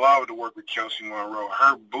would love to work with Kelsey Monroe.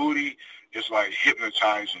 Her booty is like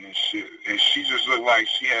hypnotizing and shit. And she just look like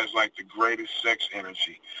she has like the greatest sex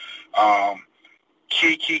energy.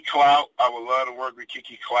 Kiki Clout. I would love to work with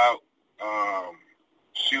Kiki Clout.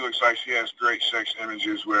 She looks like she has great sex energy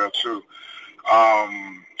as well, too.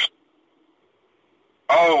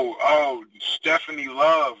 Stephanie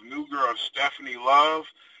Love, new girl Stephanie Love,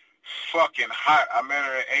 fucking hot. I met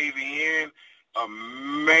her at AVN.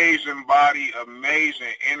 Amazing body,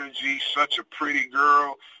 amazing energy, such a pretty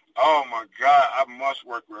girl. Oh my God, I must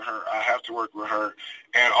work with her. I have to work with her.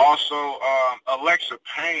 And also Alexa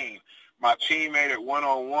Payne, my teammate at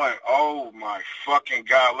 101. Oh my fucking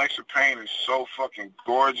God, Alexa Payne is so fucking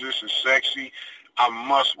gorgeous and sexy. I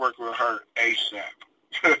must work with her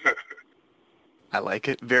ASAP. I like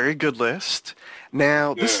it. Very good list.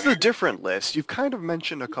 Now, this is a different list. You've kind of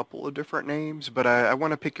mentioned a couple of different names, but I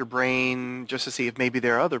want to pick your brain just to see if maybe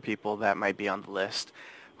there are other people that might be on the list.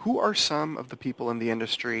 Who are some of the people in the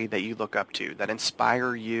industry that you look up to, that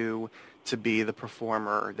inspire you to be the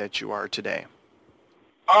performer that you are today?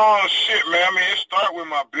 Oh, shit, man. I mean, it started with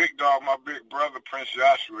my big dog, my big brother, Prince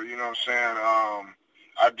Joshua. You know what I'm saying?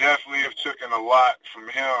 I definitely have taken a lot from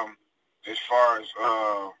him as far as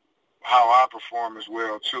how I perform as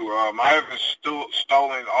well, too. I haven't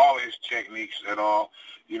stolen all his techniques at all.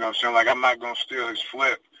 You know what I'm saying? Like, I'm not going to steal his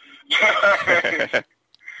flip.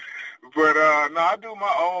 But, no, I do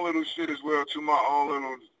my own little shit as well, too, my own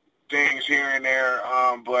little things here and there.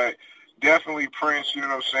 But definitely Prince, you know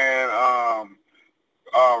what I'm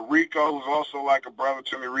saying? Rico is also like a brother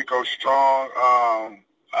to me, Rico Strong.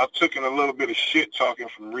 I've taken a little bit of shit talking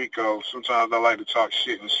from Rico. Sometimes I like to talk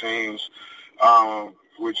shit in scenes,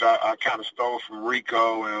 which I kind of stole from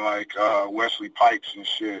Rico and like Wesley Pipes and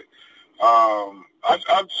shit.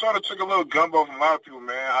 I sort of took a little gumbo from a lot of people,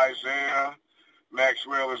 man. Isaiah,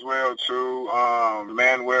 Maxwell as well, too.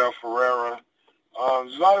 Manuel Ferreira.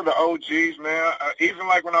 There's a lot of the OGs, man. Even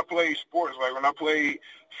like when I played sports, like when I played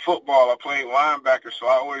football, I played linebacker, so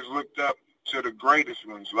I always looked up to the greatest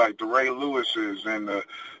ones, like the Ray Lewises and the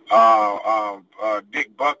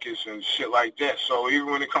Dick Buckets and shit like that. So even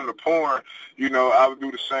when it comes to porn, you know, I would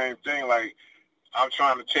do the same thing. Like, I'm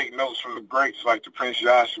trying to take notes from the greats, like the Prince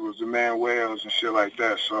Joshuas, the Manuels, and shit like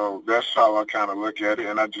that. So that's how I kind of look at it,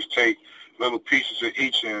 and I just take little pieces of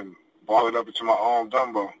each and ball it up into my own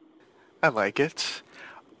Dumbo. I like it.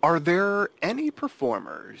 Are there any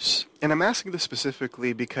performers, and I'm asking this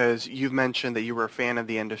specifically because you've mentioned that you were a fan of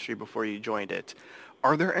the industry before you joined it.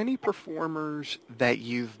 Are there any performers that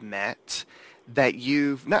you've met that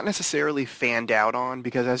you've not necessarily fanned out on?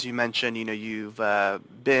 Because as you mentioned, you know, you've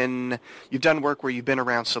done work where you've been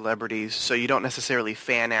around celebrities, so you don't necessarily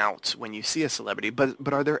fan out when you see a celebrity.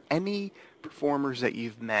 But are there any performers that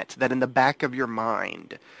you've met that in the back of your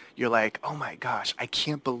mind you're like, oh my gosh, I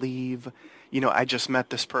can't believe, you know, I just met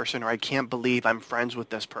this person, or I can't believe I'm friends with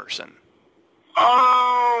this person?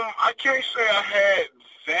 I can't say I had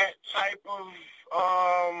that type of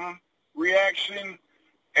reaction,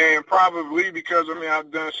 and probably because, I mean,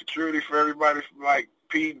 I've done security for everybody from like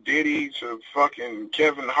P. Diddy to fucking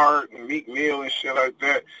Kevin Hart and Meek Mill and shit like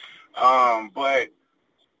that. But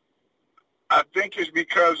I think it's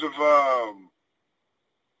because of,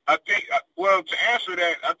 to answer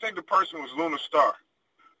that, I think the person was Luna Star.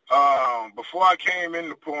 Before I came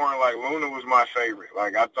into porn, like, Luna was my favorite.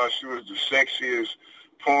 Like, I thought she was the sexiest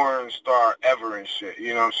porn star ever and shit,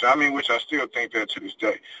 you know what I'm saying? I mean, which I still think that to this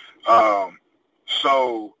day.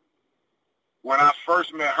 So when I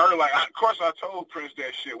first met her, like, of course I told Prince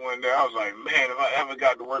that shit one day. I was like, man, if I ever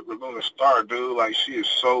got to work with Luna Star, dude, like, she is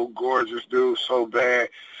so gorgeous, dude, so bad.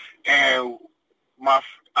 And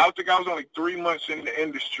I think I was only 3 months in the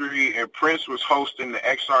industry, and Prince was hosting the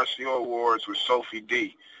XRCO Awards with Sophie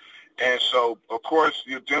D. And so, of course,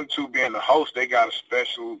 them two being the host, they got a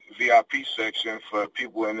special VIP section for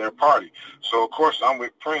people in their party. So, of course, I'm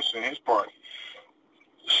with Prince and his party.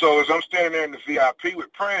 So as I'm standing there in the VIP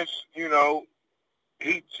with Prince, you know,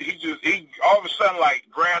 he all of a sudden, like,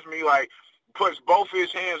 grabs me, like, puts both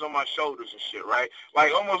his hands on my shoulders and shit, right?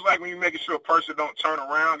 Like, almost like when you're making sure a person don't turn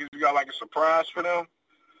around because you got, like, a surprise for them.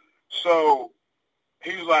 So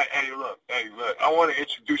he was like, hey, look, I want to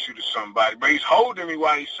introduce you to somebody. But he's holding me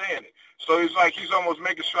while he's saying it. So he's like, he's almost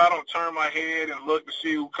making sure I don't turn my head and look to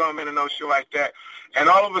see who come in and no shit like that. And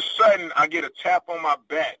all of a sudden, I get a tap on my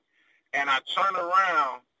back, and I turn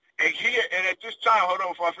around. And at this time, hold on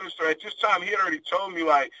before I finish, at this time, he had already told me,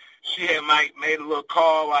 like, she had, like, made a little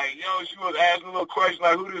call, like, yo, she was asking a little question,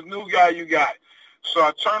 like, who this new guy you got? So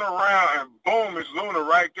I turn around, and boom, it's Luna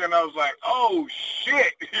right there, and I was like, oh,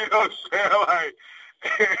 shit, you know what I'm saying? Like,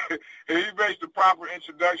 and he makes the proper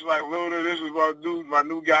introduction, like, Luna, this is my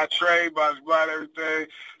new guy, Trey, blah, blah, everything.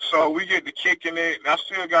 So we get to kicking it, and I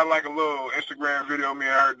still got, like, a little Instagram video me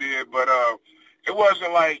and her did, but it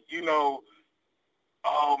wasn't like, you know,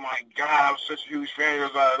 oh my God, I was such a huge fan.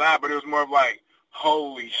 It was but it was more of like,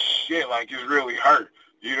 holy shit, like it's really hurt.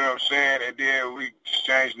 You know what I'm saying? And then we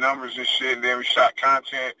exchanged numbers and shit, and then we shot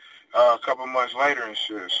content a couple months later and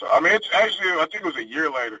shit. So I mean, it's actually, I think it was a year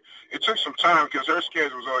later. It took some time because her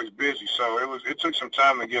schedule was always busy, so it took some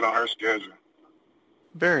time to get on her schedule.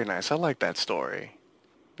 Very nice. I like that story.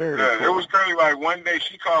 Very Yeah, cool. it was crazy. Like one day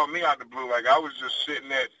she called me out the blue. Like I was just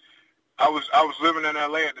sitting at, I was living in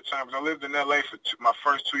LA at the time because I lived in LA for my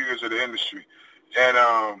first 2 years of the industry, and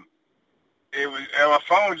it was, and my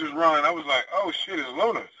phone just rung. I was like, oh shit, it's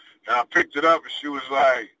Luna, and I picked it up, and she was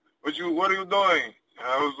like, what are you doing? And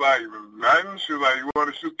I was like, nothing. She was like, you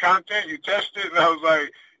want to shoot content? You test it? And I was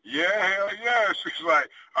like, yeah, hell yeah. She was like,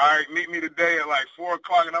 all right, meet me today at like 4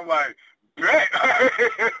 o'clock, and I'm like, bet.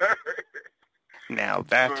 Now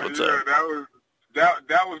that's So, what's yeah, up.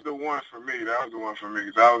 that was the one for me. That was the one for me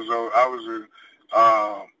because I was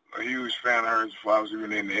a huge fan of hers before I was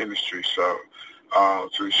even in the industry. So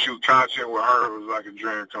to shoot content with her was like a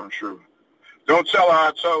dream come true. Don't tell her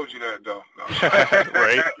I told you that though. No.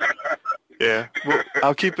 Right? Yeah. Well,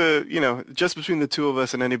 I'll keep it, just between the two of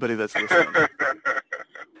us and anybody that's listening.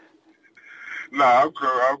 Nah, I'm cool.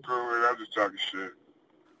 I'm cool with it. I'm just talking shit.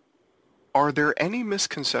 Are there any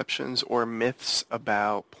misconceptions or myths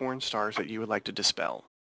about porn stars that you would like to dispel?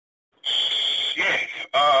 Shit.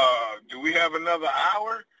 Do we have another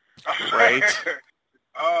hour? Right.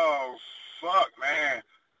 Oh, fuck, man.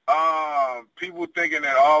 People thinking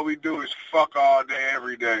that all we do is fuck all day,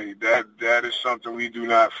 every day. That is something we do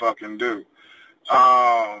not fucking do.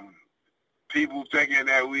 People thinking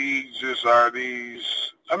that we just are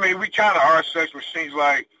these, I mean, we kind of are sex machines.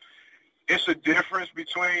 Like, it's a difference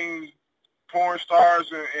between porn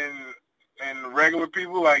stars and regular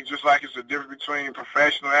people, like just like it's a difference between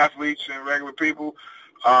professional athletes and regular people.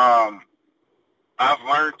 I've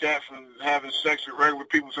learned that from having sex with regular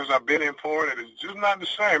people since I've been in porn, and it's just not the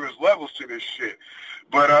same. There's levels to this shit.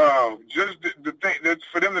 But just the thing,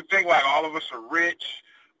 for them to think like all of us are rich,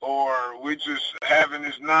 or we're just having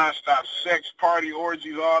this nonstop sex party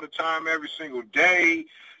orgies all the time, every single day,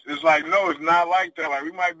 it's like, no, it's not like that. Like,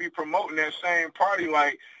 we might be promoting that same party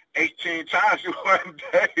like 18 times in one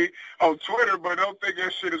day on Twitter, but don't think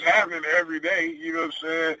that shit is happening every day. You know what I'm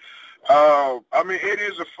saying? I mean, it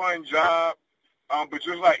is a fun job, but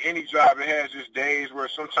just like any job, it has its days where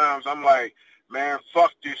sometimes I'm like, man,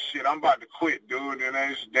 fuck this shit. I'm about to quit, dude. And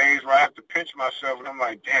there's days where I have to pinch myself, and I'm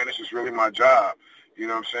like, damn, this is really my job. You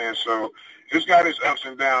know what I'm saying? So it's got its ups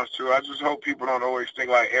and downs, too. I just hope people don't always think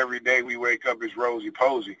like every day we wake up is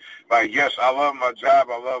rosy-posy. Like, yes, I love my job.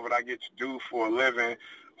 I love what I get to do for a living.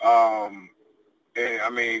 And I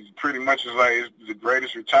mean, pretty much it's like it's the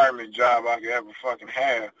greatest retirement job I could ever fucking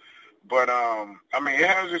have. But, I mean, it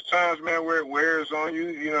has its times, man, where it wears on you.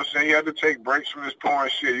 You know what I'm saying? You have to take breaks from this porn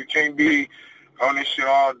shit. You can't be on this shit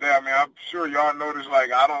all day. I mean, I'm sure y'all notice,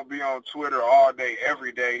 like, I don't be on Twitter all day,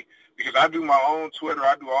 every day, because I do my own Twitter.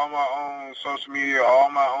 I do all my own social media, all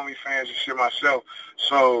my OnlyFans and shit myself.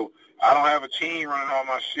 So I don't have a team running all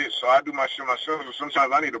my shit, so I do my shit myself. So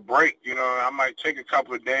sometimes I need a break, you know. I might take a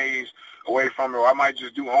couple of days away from it, or I might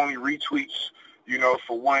just do only retweets, you know,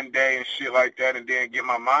 for one day and shit like that, and then get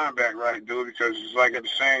my mind back right, dude, because it's like at the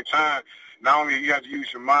same time, not only you have to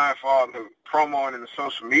use your mind for all the promoing and the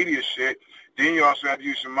social media shit, then you also have to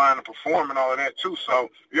use your mind to perform and all of that, too. So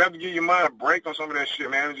you have to give your mind a break on some of that shit,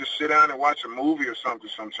 man, and just sit down and watch a movie or something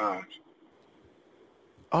sometimes.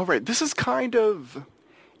 All right. This is kind of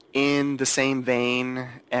in the same vein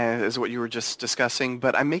as what you were just discussing,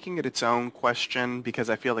 but I'm making it its own question because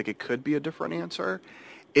I feel like it could be a different answer.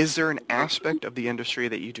 Is there an aspect of the industry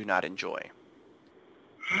that you do not enjoy?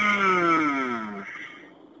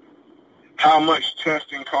 How much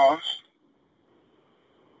testing costs?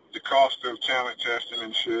 The cost of talent testing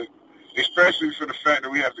and shit. Especially for the fact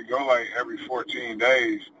that we have to go like every 14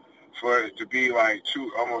 days for it to be like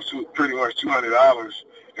pretty much $200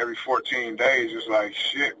 every 14 days. It's like,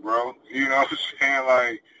 shit, bro. You know what I'm saying?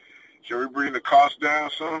 Like, can we bring the cost down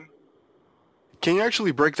some? Can you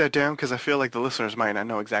actually break that down? Because I feel like the listeners might not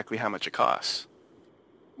know exactly how much it costs.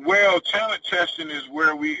 Well, talent testing is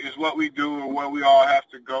what we do and what we all have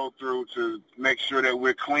to go through to make sure that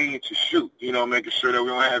we're clean to shoot, you know, making sure that we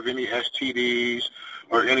don't have any STDs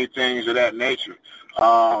or any things of that nature.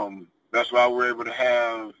 That's why we're able to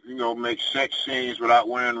have, you know, make sex scenes without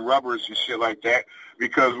wearing rubbers and shit like that,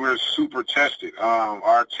 because we're super tested.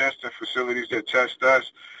 Our testing facilities that test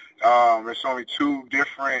us, it's only two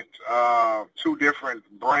different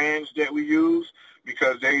brands that we use,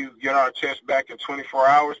 because they get our test back in 24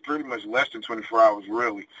 hours, pretty much less than 24 hours,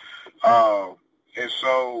 really. And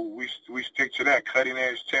so we stick to that,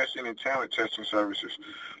 cutting-edge testing and talent testing services.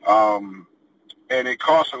 And it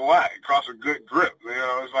costs a lot. It costs a good grip. You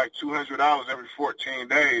know, it's like $200 every 14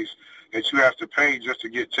 days that you have to pay just to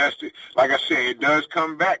get tested. Like I said, it does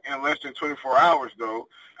come back in less than 24 hours, though.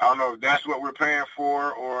 I don't know if that's what we're paying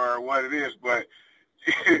for or what it is, but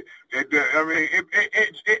it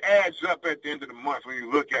adds up at the end of the month when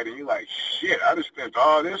you look at it. You're like, shit, I just spent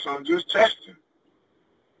all this on just testing.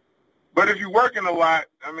 But if you're working a lot,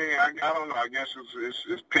 I mean, I don't know. I guess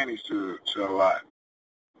it's pennies to a lot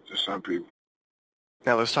to some people.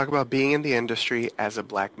 Now let's talk about being in the industry as a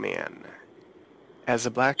black man. As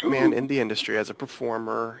a black man in the industry, as a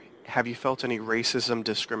performer, have you felt any racism,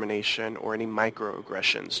 discrimination, or any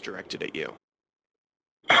microaggressions directed at you?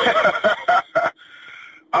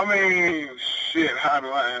 I mean, shit, how do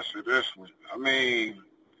I answer this one? I mean,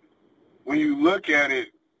 when you look at it,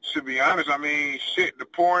 to be honest, I mean, shit, the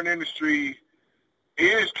porn industry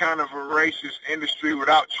is kind of a racist industry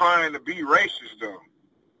without trying to be racist, though.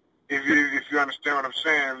 If you understand what I'm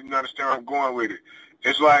saying, if you understand where I'm going with it.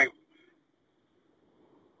 It's like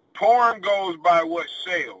porn goes by what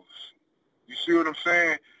sells. You see what I'm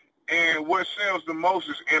saying? And what sells the most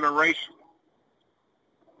is interracial.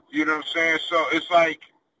 You know what I'm saying? So it's like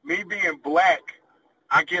me being black,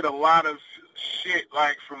 I get a lot of shit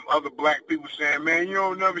like from other black people saying, man, you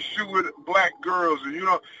don't never shoot with black girls, or you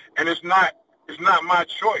know, and it's not my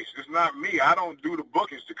choice. It's not me. I don't do the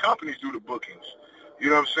bookings. The companies do the bookings. You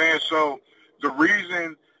know what I'm saying? So the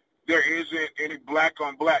reason there isn't any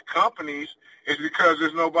black-on-black companies is because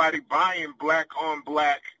there's nobody buying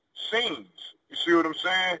black-on-black scenes. You see what I'm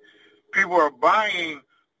saying? People are buying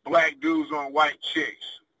black dudes on white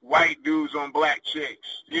chicks, white dudes on black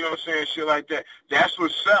chicks. You know what I'm saying? Shit like that. That's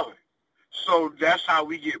what's selling. So that's how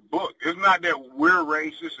we get booked. It's not that we're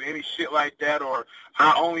racist or any shit like that, or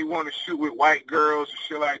I only want to shoot with white girls or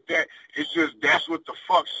shit like that. It's just that's what the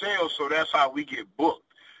fuck sells, so that's how we get booked.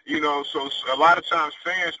 You know, so a lot of times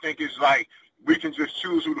fans think it's like we can just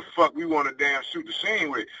choose who the fuck we want to damn shoot the scene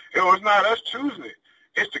with. You know, it's not us choosing it.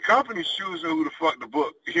 It's the company choosing who the fuck to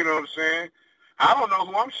book. You know what I'm saying? I don't know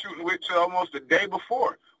who I'm shooting with till almost the day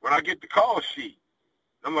before when I get the call sheet.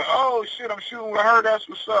 I'm like, oh, shit, I'm shooting with her. That's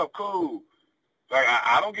what's up. Cool. Like,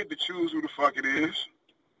 I don't get to choose who the fuck it is.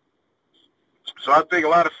 So I think a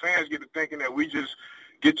lot of fans get to thinking that we just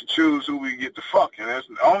get to choose who we get to fuck. And that's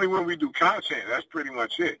only when we do content. That's pretty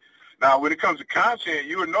much it. Now, when it comes to content,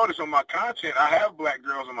 you will notice on my content, I have black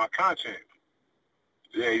girls on my content.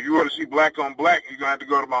 Yeah, if you want to see black on black, you're going to have to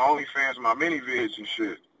go to my OnlyFans and my mini-vids and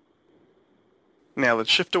shit. Now, let's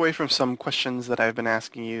shift away from some questions that I've been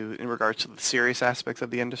asking you in regards to the serious aspects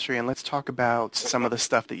of the industry, and let's talk about some of the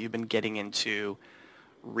stuff that you've been getting into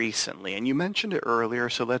recently. And you mentioned it earlier,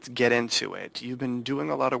 so let's get into it. You've been doing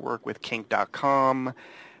a lot of work with Kink.com.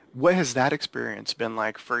 What has that experience been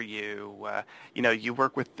like for you? You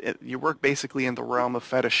work basically in the realm of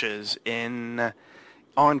fetishes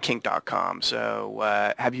on Kink.com.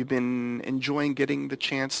 So have you been enjoying getting the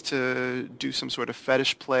chance to do some sort of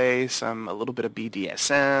fetish play, a little bit of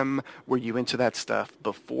BDSM? Were you into that stuff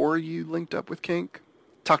before you linked up with Kink?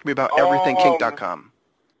 Talk to me about everything Kink.com.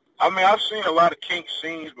 I mean, I've seen a lot of Kink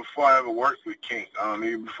scenes before I ever worked with Kink,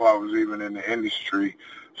 even before I was even in the industry.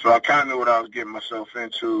 So I kind of knew what I was getting myself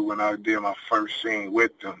into when I did my first scene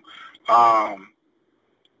with them.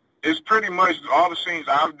 It's pretty much all the scenes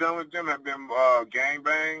I've done with them have been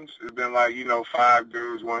gangbangs. It's been like, 5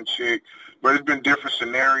 dudes, 1 chick. But it's been different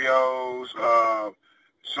scenarios.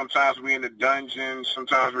 Sometimes we in the dungeon.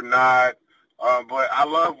 Sometimes we're not. But I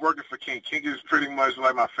love working for Kink. Kink is pretty much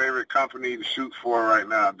like my favorite company to shoot for right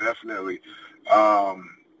now, definitely. And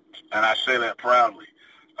I say that proudly.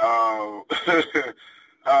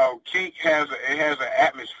 Kink has an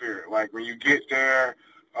atmosphere. Like when you get there,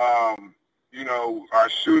 our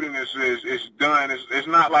shooting is done. It's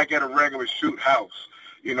not like at a regular shoot house.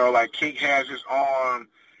 Like Kink has its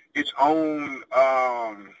own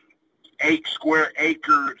 8 square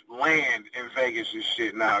acre land in Vegas and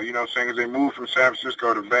shit now. You know what I'm saying? 'Cause they moved from San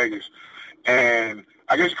Francisco to Vegas. And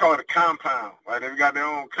I guess you call it a compound. Like they've got their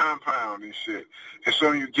own compound and shit. And so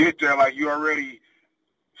when you get there, like you already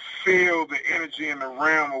feel the energy in the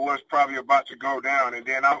realm of what's probably about to go down. And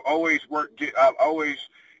then I've always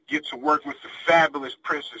get to work with the fabulous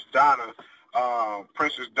Princess Donna.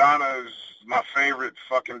 Princess Donna is my favorite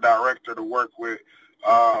fucking director to work with.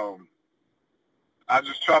 I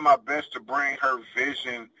just try my best to bring her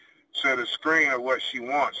vision to the screen of what she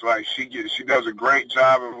wants. Like she does a great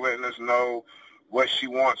job of letting us know what she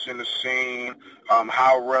wants in the scene,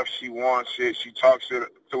 how rough she wants it. She talks it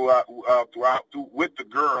throughout with the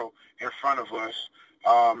girl in front of us.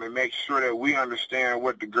 and make sure that we understand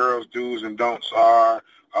what the girls' do's and don'ts are,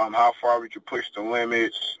 how far we can push the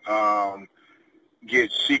limits,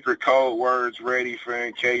 get secret code words ready for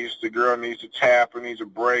in case the girl needs to tap or needs a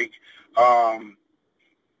break.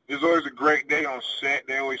 It's always a great day on set.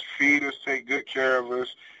 They always feed us, take good care of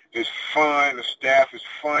us. It's fun. The staff is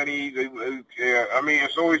funny.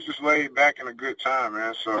 It's always just laid back and a good time,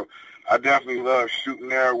 man. So I definitely love shooting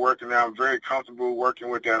there, working there. I'm very comfortable working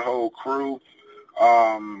with that whole crew.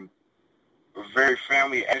 A very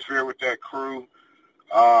family atmosphere with that crew.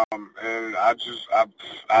 And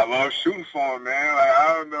I love shooting for them, man. Like,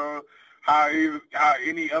 I don't know how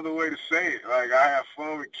any other way to say it. Like, I have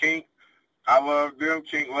fun with Kink. I love them.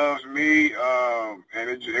 Kink loves me.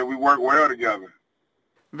 And we work well together.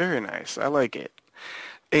 Very nice. I like it.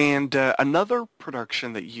 And another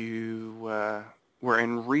production that you were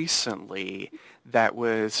in recently that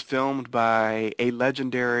was filmed by a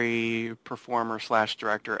legendary performer /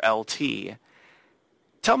 director, LT.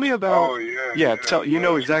 Tell me about. Oh yeah. You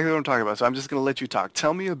know exactly what I'm talking about. So I'm just going to let you talk.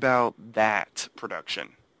 Tell me about that production.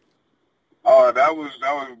 Oh, that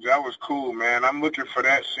was cool, man. I'm looking for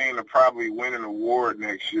that scene to probably win an award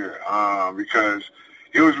next year, because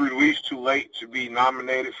it was released too late to be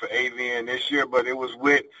nominated for AVN this year, but it was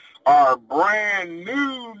with our brand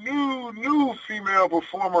new female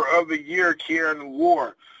performer of the year, Kiera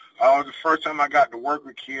Noir. It was the first time I got to work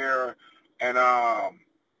with Kiera, and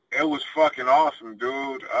it was fucking awesome,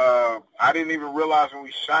 dude. I didn't even realize when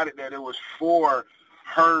we shot it that it was for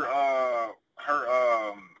her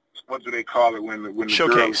what do they call it when the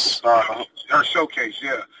showcase. Her showcase,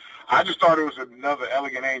 yeah. I just thought it was another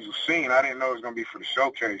Elegant Angel scene. I didn't know it was going to be for the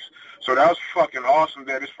showcase. So that was fucking awesome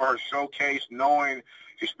that it's for her showcase, knowing,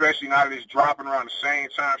 especially now that it's dropping around the same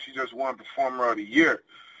time she just won Performer of the Year.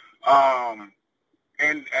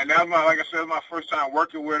 And that was like I said, my first time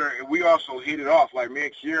working with her, and we also hit it off. Like, me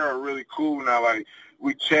and Kiera are really cool now. Like,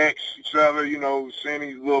 we text each other,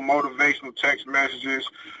 sending little motivational text messages.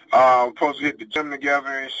 Supposed to hit the gym together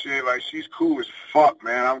and shit. Like, she's cool as fuck,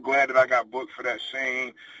 man. I'm glad that I got booked for that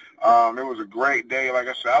scene. It was a great day. Like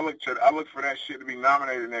I said, I look for that shit to be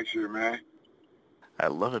nominated next year, man. I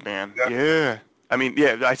love it, man. Yeah. I mean,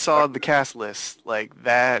 yeah, I saw the cast list. Like,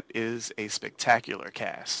 that is a spectacular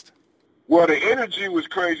cast. Well, the energy was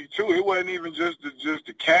crazy, too. It wasn't even just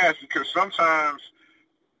the cast, because sometimes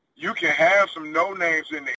you can have some no-names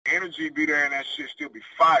and the energy be there and that shit still be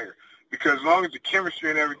fire. Because as long as the chemistry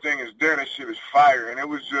and everything is there, that shit is fire. And it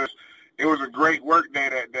was a great work day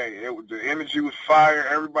that day. The energy was fire.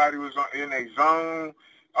 Everybody was in a zone.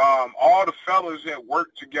 All the fellas had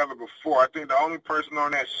worked together before. I think the only person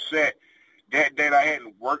on that set that day that I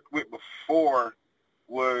hadn't worked with before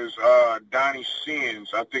was Donnie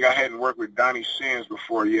Sins. I think I hadn't worked with Donnie Sins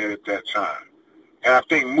before yet at that time. And I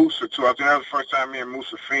think Musa, too. I think that was the first time me and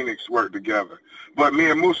Musa Phoenix worked together. But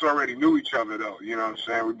me and Musa already knew each other, though. You know what I'm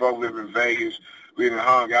saying? We both live in Vegas. We didn't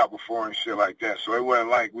hung out before and shit like that. So it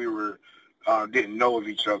wasn't like we were didn't know of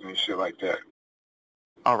each other and shit like that.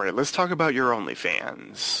 All right, let's talk about your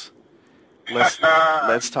OnlyFans.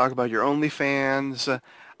 Let's talk about your OnlyFans.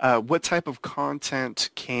 What type of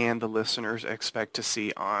content can the listeners expect to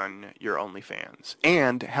see on your OnlyFans?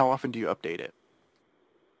 And how often do you update it?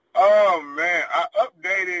 Oh, man, I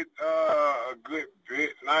updated a good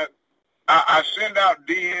bit. I send out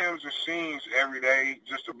DMs and scenes every day,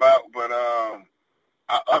 just about, but I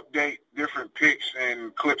update different pics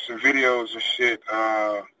and clips and videos and shit.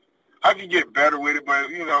 I can get better with it, but,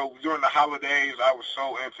 during the holidays, I was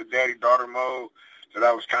so into daddy-daughter mode that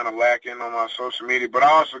I was kind of lacking on my social media. But I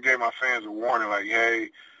also gave my fans a warning, like, hey,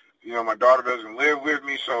 my daughter doesn't live with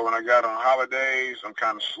me, so when I got on holidays, I'm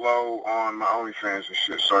kind of slow on my OnlyFans and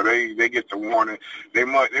shit. So they get the warning. They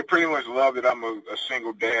pretty much love that I'm a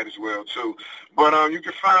single dad as well, too. But you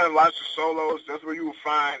can find lots of solos. That's where you will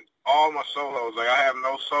find all my solos. Like, I have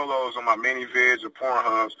no solos on my mini vids or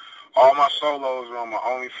Pornhubs. All my solos are on my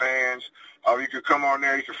OnlyFans. You can come on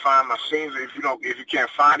there. You can find my scenes. If you can't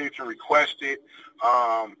find it, you can request it.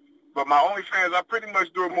 But my OnlyFans, I pretty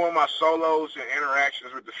much do more of my solos and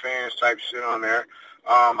interactions with the fans type shit on there.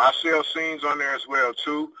 I sell scenes on there as well,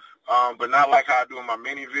 too, but not like how I do in my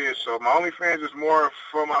mini vids. So my OnlyFans is more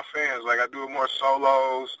for my fans. Like, I do more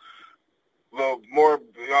solos, little more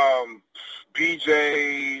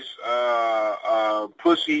BJs,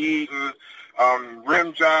 pussy eating,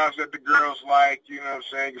 rim jobs that the girls like, you know what I'm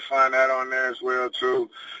saying? You can find that on there as well, too.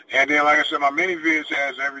 And then, like I said, my mini vids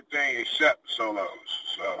has everything except solos.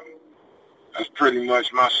 So that's pretty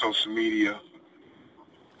much my social media.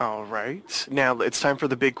 All right. Now it's time for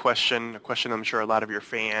the big question, a question I'm sure a lot of your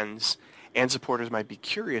fans and supporters might be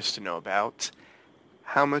curious to know about.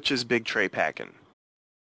 How much is Big Trey packing?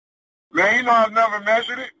 Man, you know I've never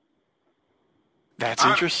measured it. That's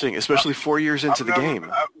interesting, especially 4 years into the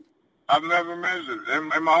game. I've never measured it.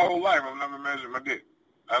 In my whole life, I've never measured my dick.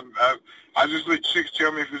 I just let chicks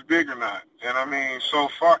tell me if it's big or not. And I mean, so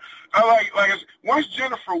far, once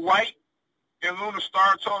Jennifer White and Luna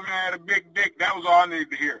Star told me I had a big dick, that was all I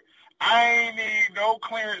needed to hear. I ain't need no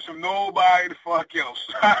clearance from nobody the fuck else.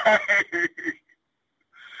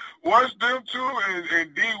 Once them two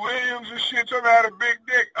and D. Williams and shit told me I had a big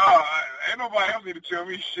dick, ain't nobody else need to tell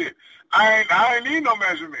me shit. I ain't need no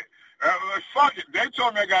measurement. Fuck it. They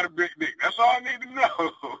told me I got a big dick. That's all I need to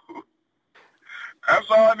know. That's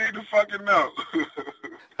all I need to fucking know.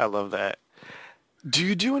 I love that. Do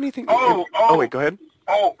you do anything? Oh, wait, go ahead.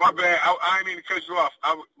 Oh, my bad. I ain't mean to cut you off.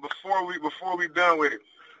 Before we done with it,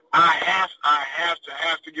 I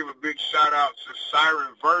have to give a big shout out to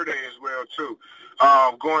Siren Verde as well too.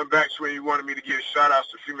 Going back to when you wanted me to give shout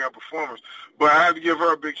outs to female performers, but I have to give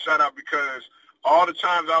her a big shout out because all the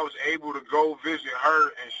times I was able to go visit her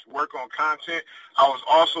and work on content, I was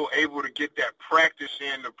also able to get that practice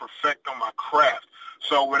in to perfect on my craft.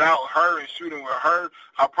 So without her and shooting with her,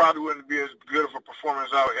 I probably wouldn't be as good of a performer as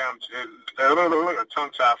I am,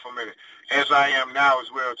 tongue-tied for a minute, as I am now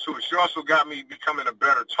as well, too. She also got me becoming a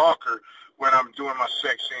better talker when I'm doing my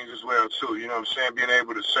sex scenes as well, too. You know what I'm saying? Being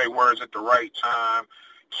able to say words at the right time,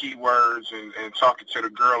 keywords, and talking to the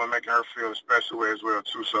girl and making her feel a special way as well,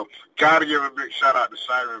 too. So got to give a big shout-out to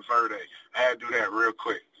Siren Verde. I had to do that real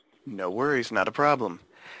quick. No worries, not a problem.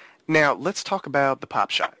 Now, let's talk about the pop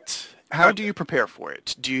shots. How do you prepare for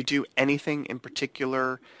it? Do you do anything in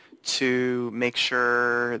particular to make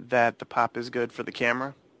sure that the pop is good for the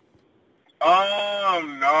camera?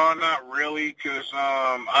 No, not really, because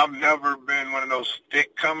I've never been one of those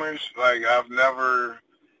thick comers. Like, I've never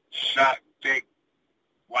shot thick,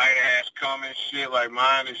 white-ass coming shit. Like,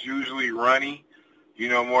 mine is usually runny,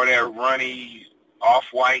 more that runny,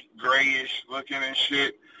 off-white, grayish looking and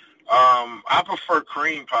shit. I prefer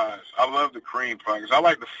cream pies. I love the cream pie because I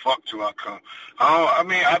like to fuck till I come.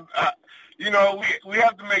 We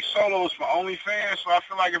have to make solos for OnlyFans, so I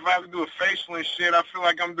feel like if I have to do a facial and shit, I feel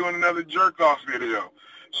like I'm doing another jerk-off video.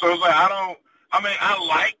 So it's like I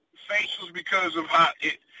like facials because of how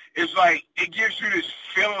it's like it gives you this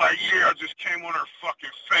feeling like, yeah, I just came on her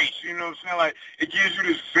fucking face. You know what I'm saying? Like, it gives you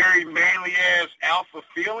this very manly-ass alpha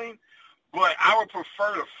feeling. But I would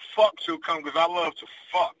prefer to fuck till come because I love to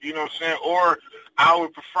fuck, you know what I'm saying? Or I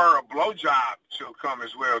would prefer a blowjob till come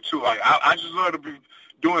as well, too. Like, I just love to be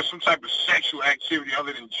doing some type of sexual activity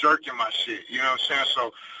other than jerking my shit, you know what I'm saying?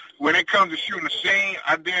 So when it comes to shooting a scene,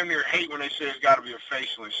 I damn near hate when they say it's got to be a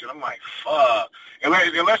facial and shit. I'm like, fuck.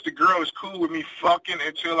 Unless the girl is cool with me fucking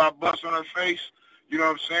until I bust on her face, you know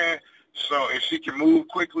what I'm saying? So if she can move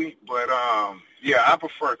quickly. But, yeah, I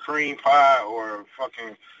prefer cream pie or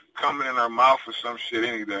fucking coming in her mouth or some shit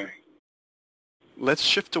any day. Let's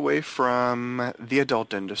shift away from the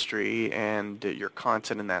adult industry and your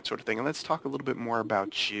content and that sort of thing, and let's talk a little bit more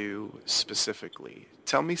about you specifically.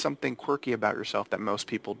 Tell me something quirky about yourself that most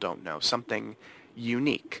people don't know, something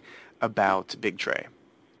unique about Big Trey.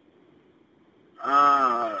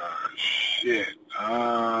 Shit.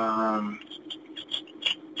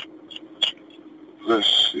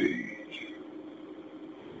 Let's see.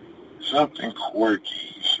 Something quirky.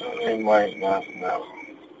 Something might not know.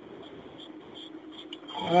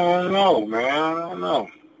 I don't know, man. I don't know.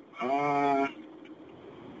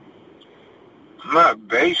 I'm not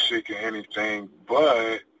basic or anything,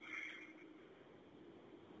 but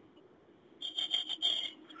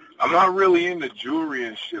I'm not really into jewelry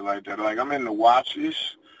and shit like that. Like, I'm into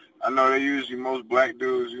watches. I know they usually, most black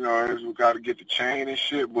dudes, they got to get the chain and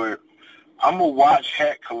shit, but I'm a watch,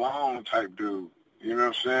 hat, cologne type dude. You know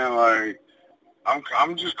what I'm saying? Like,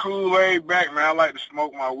 I'm just cool, laid back, man. I like to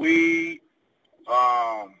smoke my weed,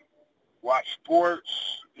 watch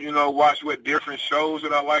sports, watch what different shows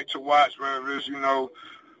that I like to watch, whether it's,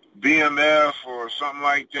 BMF or something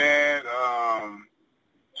like that,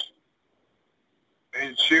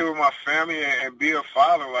 and chill with my family and be a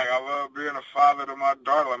father. Like, I love being a father to my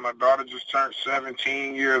daughter. Like, my daughter just turned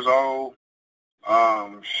 17 years old.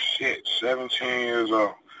 17 years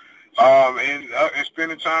old. And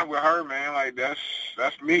spending time with her, man, like that's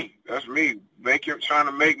me. That's me. Trying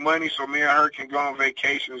to make money so me and her can go on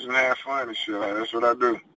vacations and have fun and shit. Like, that's what I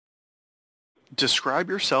do. Describe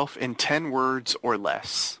yourself in 10 words or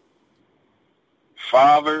less.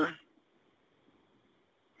 Father,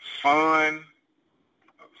 fun,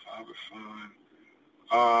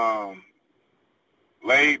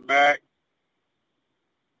 laid back,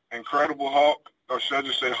 Incredible Hulk, or should I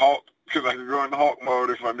just say Hulk? Because I can go into Hulk mode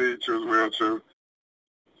if I need to as well, too.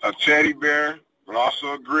 A teddy bear, but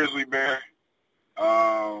also a grizzly bear.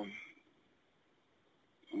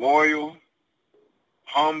 Loyal,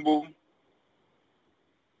 humble,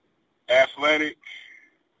 athletic,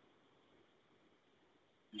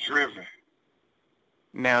 driven.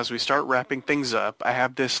 Now, as we start wrapping things up, I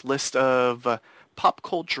have this list of pop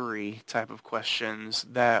culture-y type of questions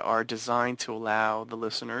that are designed to allow the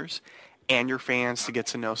listeners and your fans to get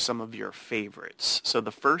to know some of your favorites. So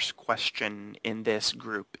the first question in this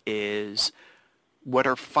group is, what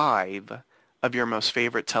are 5 of your most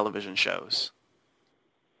favorite television shows?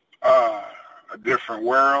 A Different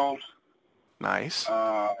World. Nice.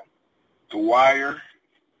 The Wire.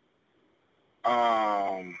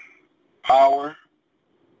 Power.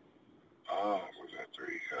 What's that 3?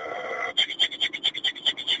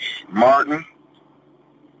 Martin.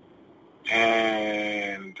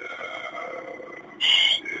 And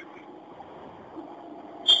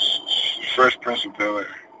Fresh Prince of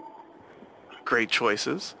Bel-Air. Great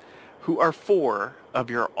choices. Who are 4 of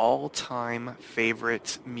your all-time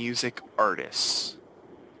favorite music artists?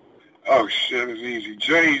 Oh, shit, it's easy.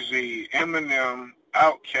 Jay-Z, Eminem,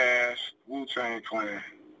 Outkast, Wu-Tang Clan.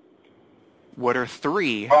 What are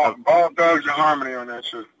 3? All Thugs and Harmony on that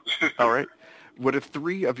too. All right. What are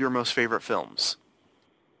 3 of your most favorite films?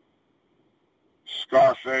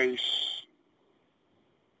 Scarface,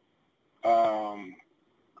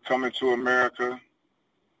 Coming to America,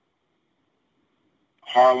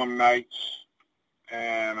 Harlem Nights,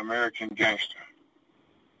 and American Gangster.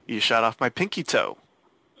 You shot off my pinky toe.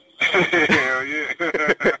 Hell yeah.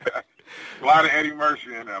 A lot of Eddie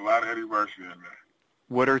Murphy in there.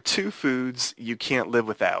 What are 2 foods you can't live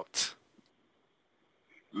without?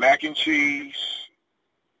 Mac and cheese,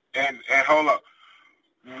 and hold up,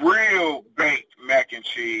 real baked mac and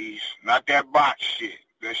cheese, not that box shit.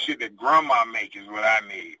 That shit that grandma make is what I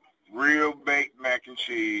need. Real baked mac and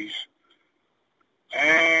cheese.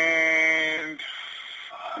 And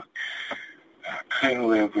fuck, I couldn't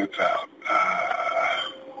live without.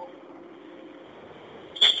 I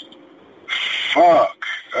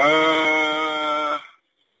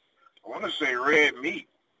want to say red meat.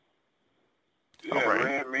 Yeah, all right.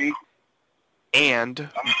 Red meat. And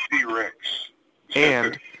I'm a T-Rex.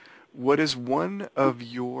 And what is one of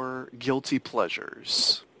your guilty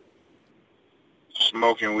pleasures?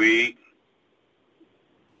 Smoking weed.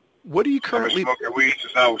 What do you I've been currently... smoking weed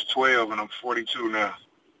since I was 12, and I'm 42 now.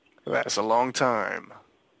 That's a long time.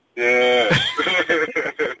 Yeah.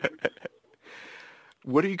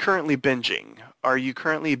 What are you currently binging? Are you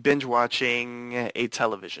currently binge watching a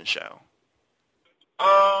television show?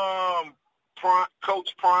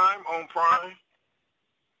 Coach Prime on Prime.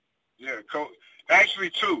 Yeah,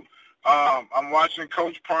 actually 2. I'm watching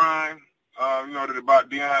Coach Prime, that about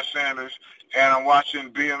Deion Sanders, and I'm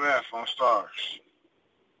watching BMF on Stars.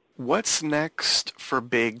 What's next for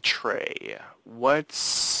Big Trey?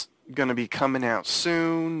 What's going to be coming out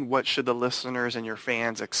soon? What should the listeners and your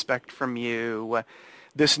fans expect from you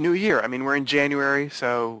this new year? I mean, we're in January,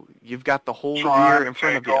 so you've got the whole year in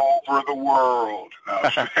front of you. Trying to take over the world.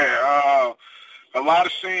 No, a lot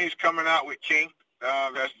of scenes coming out with King.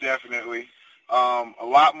 That's definitely. A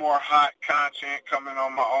lot more hot content coming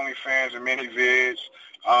on my OnlyFans and mini vids.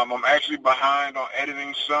 I'm actually behind on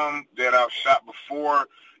editing some that I've shot before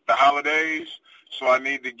the holidays, so I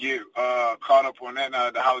need to get caught up on that now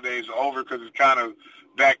that the holidays are over, because it's kind of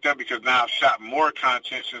backed up because now I've shot more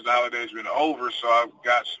content since the holidays been over, so I've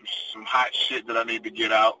got some hot shit that I need to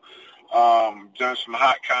get out. Done some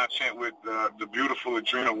hot content with the beautiful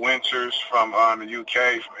Adrena Winters from the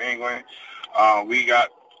UK, from England. We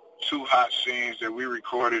got 2 hot scenes that we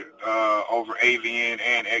recorded over AVN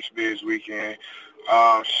and XBiz weekend.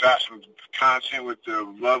 Shot some content with the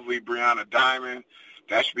lovely Brianna Diamond.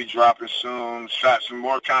 That should be dropping soon. Shot some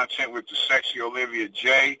more content with the sexy Olivia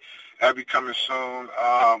J. That'll be coming soon.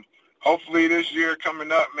 Hopefully this year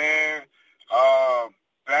coming up, man.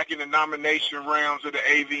 Back in the nomination rounds of the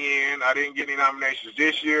AVN. I didn't get any nominations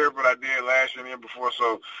this year, but I did last year and the year before.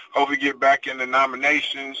 So hopefully get back in the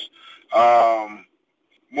nominations.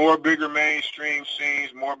 More bigger mainstream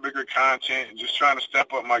scenes, more bigger content, and just trying to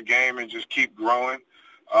step up my game and just keep growing.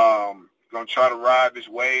 Going to try to ride this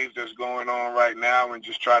wave that's going on right now and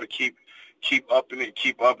just try to keep upping it,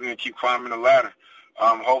 keep climbing the ladder.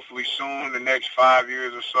 Hopefully soon, the next 5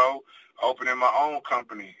 years or so, opening my own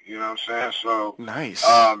company, you know what I'm saying? So nice.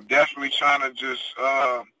 Definitely trying to just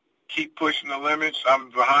keep pushing the limits. I'm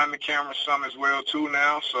behind the camera some as well too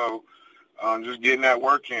now, so just getting that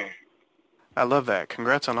work in. I love that.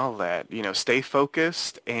 Congrats on all of that. You know, stay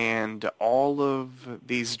focused and all of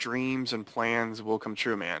these dreams and plans will come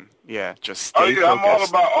true, man. Yeah, just stay focused. I'm all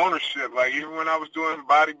about ownership. Like, even when I was doing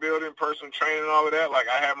bodybuilding, personal training, and all of that, like,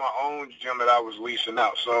 I had my own gym that I was leasing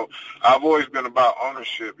out. So I've always been about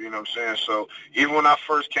ownership, you know what I'm saying? So even when I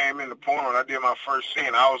first came into porn, when I did my first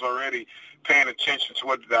scene, I was already paying attention to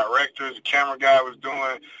what the directors, the camera guy was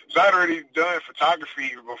doing. So I'd already done photography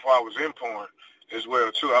even before I was in porn as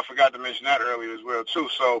well, too. I forgot to mention that earlier as well, too.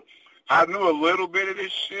 So I knew a little bit of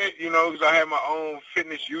this shit, you know, because I had my own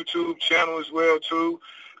fitness YouTube channel as well, too,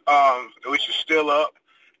 which is still up.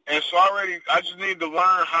 And so I just need to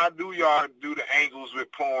learn how do y'all do the angles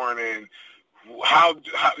with porn and how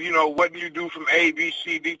you know, what do you do from A, B,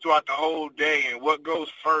 C, D throughout the whole day and what goes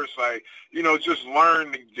first? Like, you know, just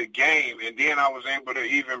learn the game. And then I was able to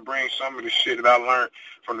even bring some of the shit that I learned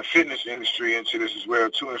from the fitness industry into this as well,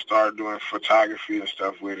 too, and start doing photography and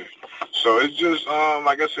stuff with it. So it's just,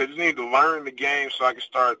 like I said, just need to learn the game so I can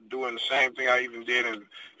start doing the same thing I even did in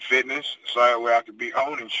fitness so that way I could be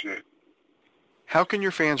owning shit. How can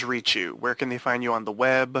your fans reach you? Where can they find you on the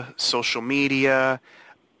web, social media,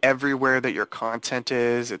 everywhere that your content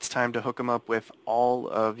is? It's time to hook them up with all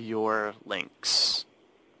of your links.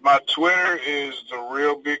 My Twitter is The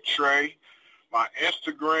Real Big Trey. My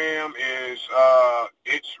Instagram is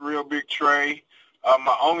It's Real Big Trey.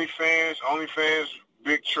 My OnlyFans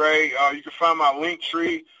Big Trey. You can find my link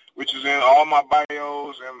tree, which is in all my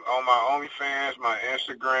bios, and on my OnlyFans, my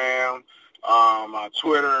Instagram, my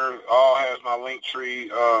Twitter, all has my link tree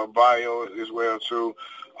bio as well too.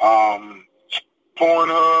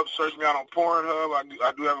 Pornhub, search me out on Pornhub. I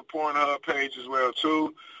do have a Pornhub page as well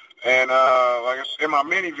too. And like I said, in my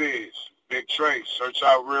mini vids, Big Trey. Search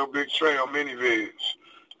out Real Big Trey on mini vids.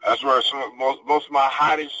 That's where most of my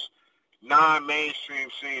hottest non-mainstream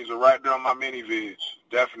scenes are right there on my mini vids.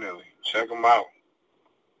 Definitely. Check them out.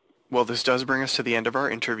 Well, this does bring us to the end of our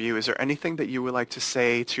interview. Is there anything that you would like to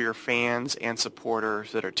say to your fans and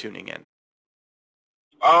supporters that are tuning in?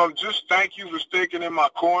 Just thank you for sticking in my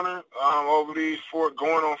corner over these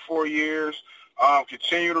going on 4 years.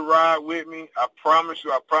 Continue to ride with me. I promise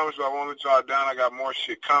you, I won't let y'all down. I got more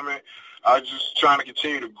shit coming. I'm just trying to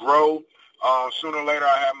continue to grow. Sooner or later,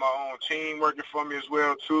 I have my own team working for me as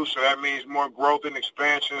well, too, so that means more growth and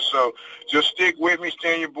expansion. So just stick with me,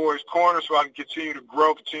 stay in your boy's corner so I can continue to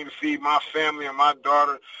grow, continue to feed my family and my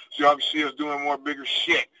daughter so y'all can see us doing more bigger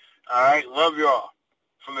shit. All right? Love y'all.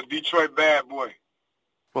 From the Detroit Bad Boy.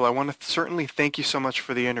 Well, I want to certainly thank you so much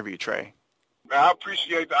for the interview, Trey. Man, I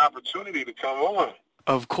appreciate the opportunity to come on.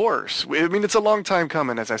 Of course. I mean, it's a long time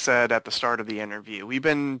coming, as I said at the start of the interview. We've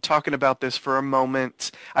been talking about this for a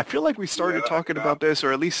moment. I feel like we started talking about this,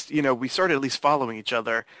 or at least, you know, we started at least following each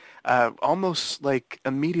other almost like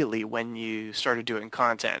immediately when you started doing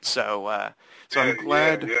content. So I'm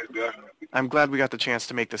glad. I'm glad we got the chance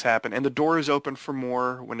to make this happen. And the door is open for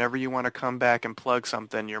more. Whenever you want to come back and plug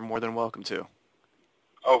something, you're more than welcome to.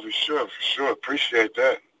 Oh, for sure. Appreciate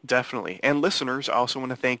that. Definitely. And listeners, I also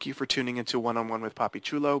want to thank you for tuning into One-on-One with Papi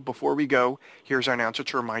Chulo. Before we go, here's our announcer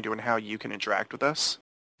to remind you on how you can interact with us.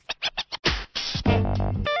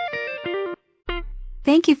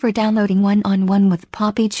 Thank you for downloading One-on-One with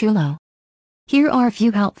Papi Chulo. Here are a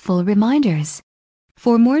few helpful reminders.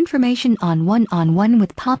 For more information on One-on-One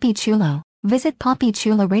with Papi Chulo, visit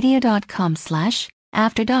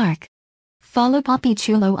papichuloradio.com/afterdark. Follow Papi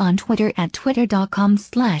Chulo on Twitter at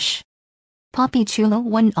twitter.com/Papi Chulo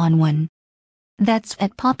One-on-One. That's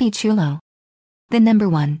at Papi Chulo. The number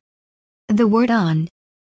 1. The word on.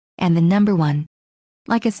 And the number 1.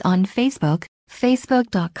 Like us on Facebook,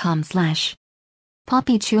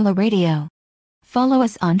 facebook.com/Papi Chulo Radio. Follow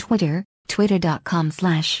us on Twitter,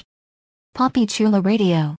 twitter.com/Papi Chulo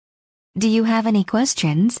Radio. Do you have any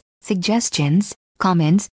questions, suggestions,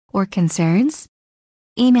 comments, or concerns?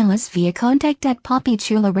 Email us via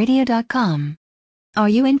contact@papichuloradio.com. Are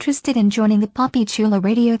you interested in joining the Papi Chulo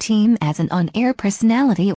Radio team as an on-air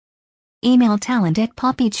personality? Email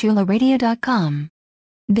talent@papichuloradio.com.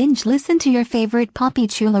 Binge listen to your favorite Papi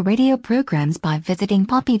Chulo Radio programs by visiting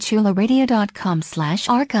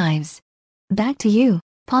papichuloradio.com/archives. Back to you,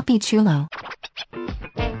 Papi Chulo.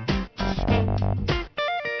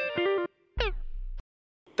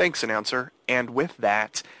 Thanks, announcer. And with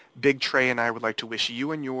that, Big Trey and I would like to wish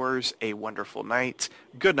you and yours a wonderful night.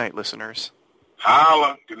 Good night, listeners.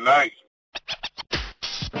 Holla. Good night.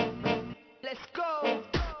 Let's go.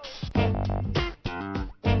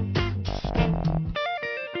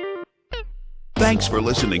 Thanks for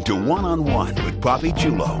listening to One-on-One with Papi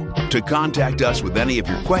Chulo. To contact us with any of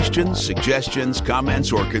your questions, suggestions,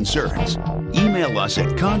 comments, or concerns, Email us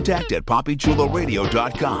at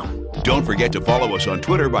contact@PapiChuloRadio.com. Don't forget to follow us on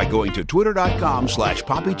Twitter by going to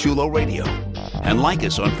twitter.com/PapiChuloRadio. And like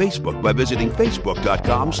us on Facebook by visiting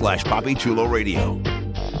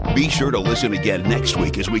facebook.com/PapiChuloRadio. Be sure to listen again next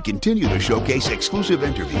week as we continue to showcase exclusive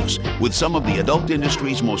interviews with some of the adult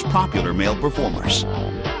industry's most popular male performers.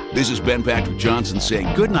 This is Ben Patrick Johnson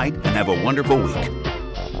saying good night and have a wonderful week.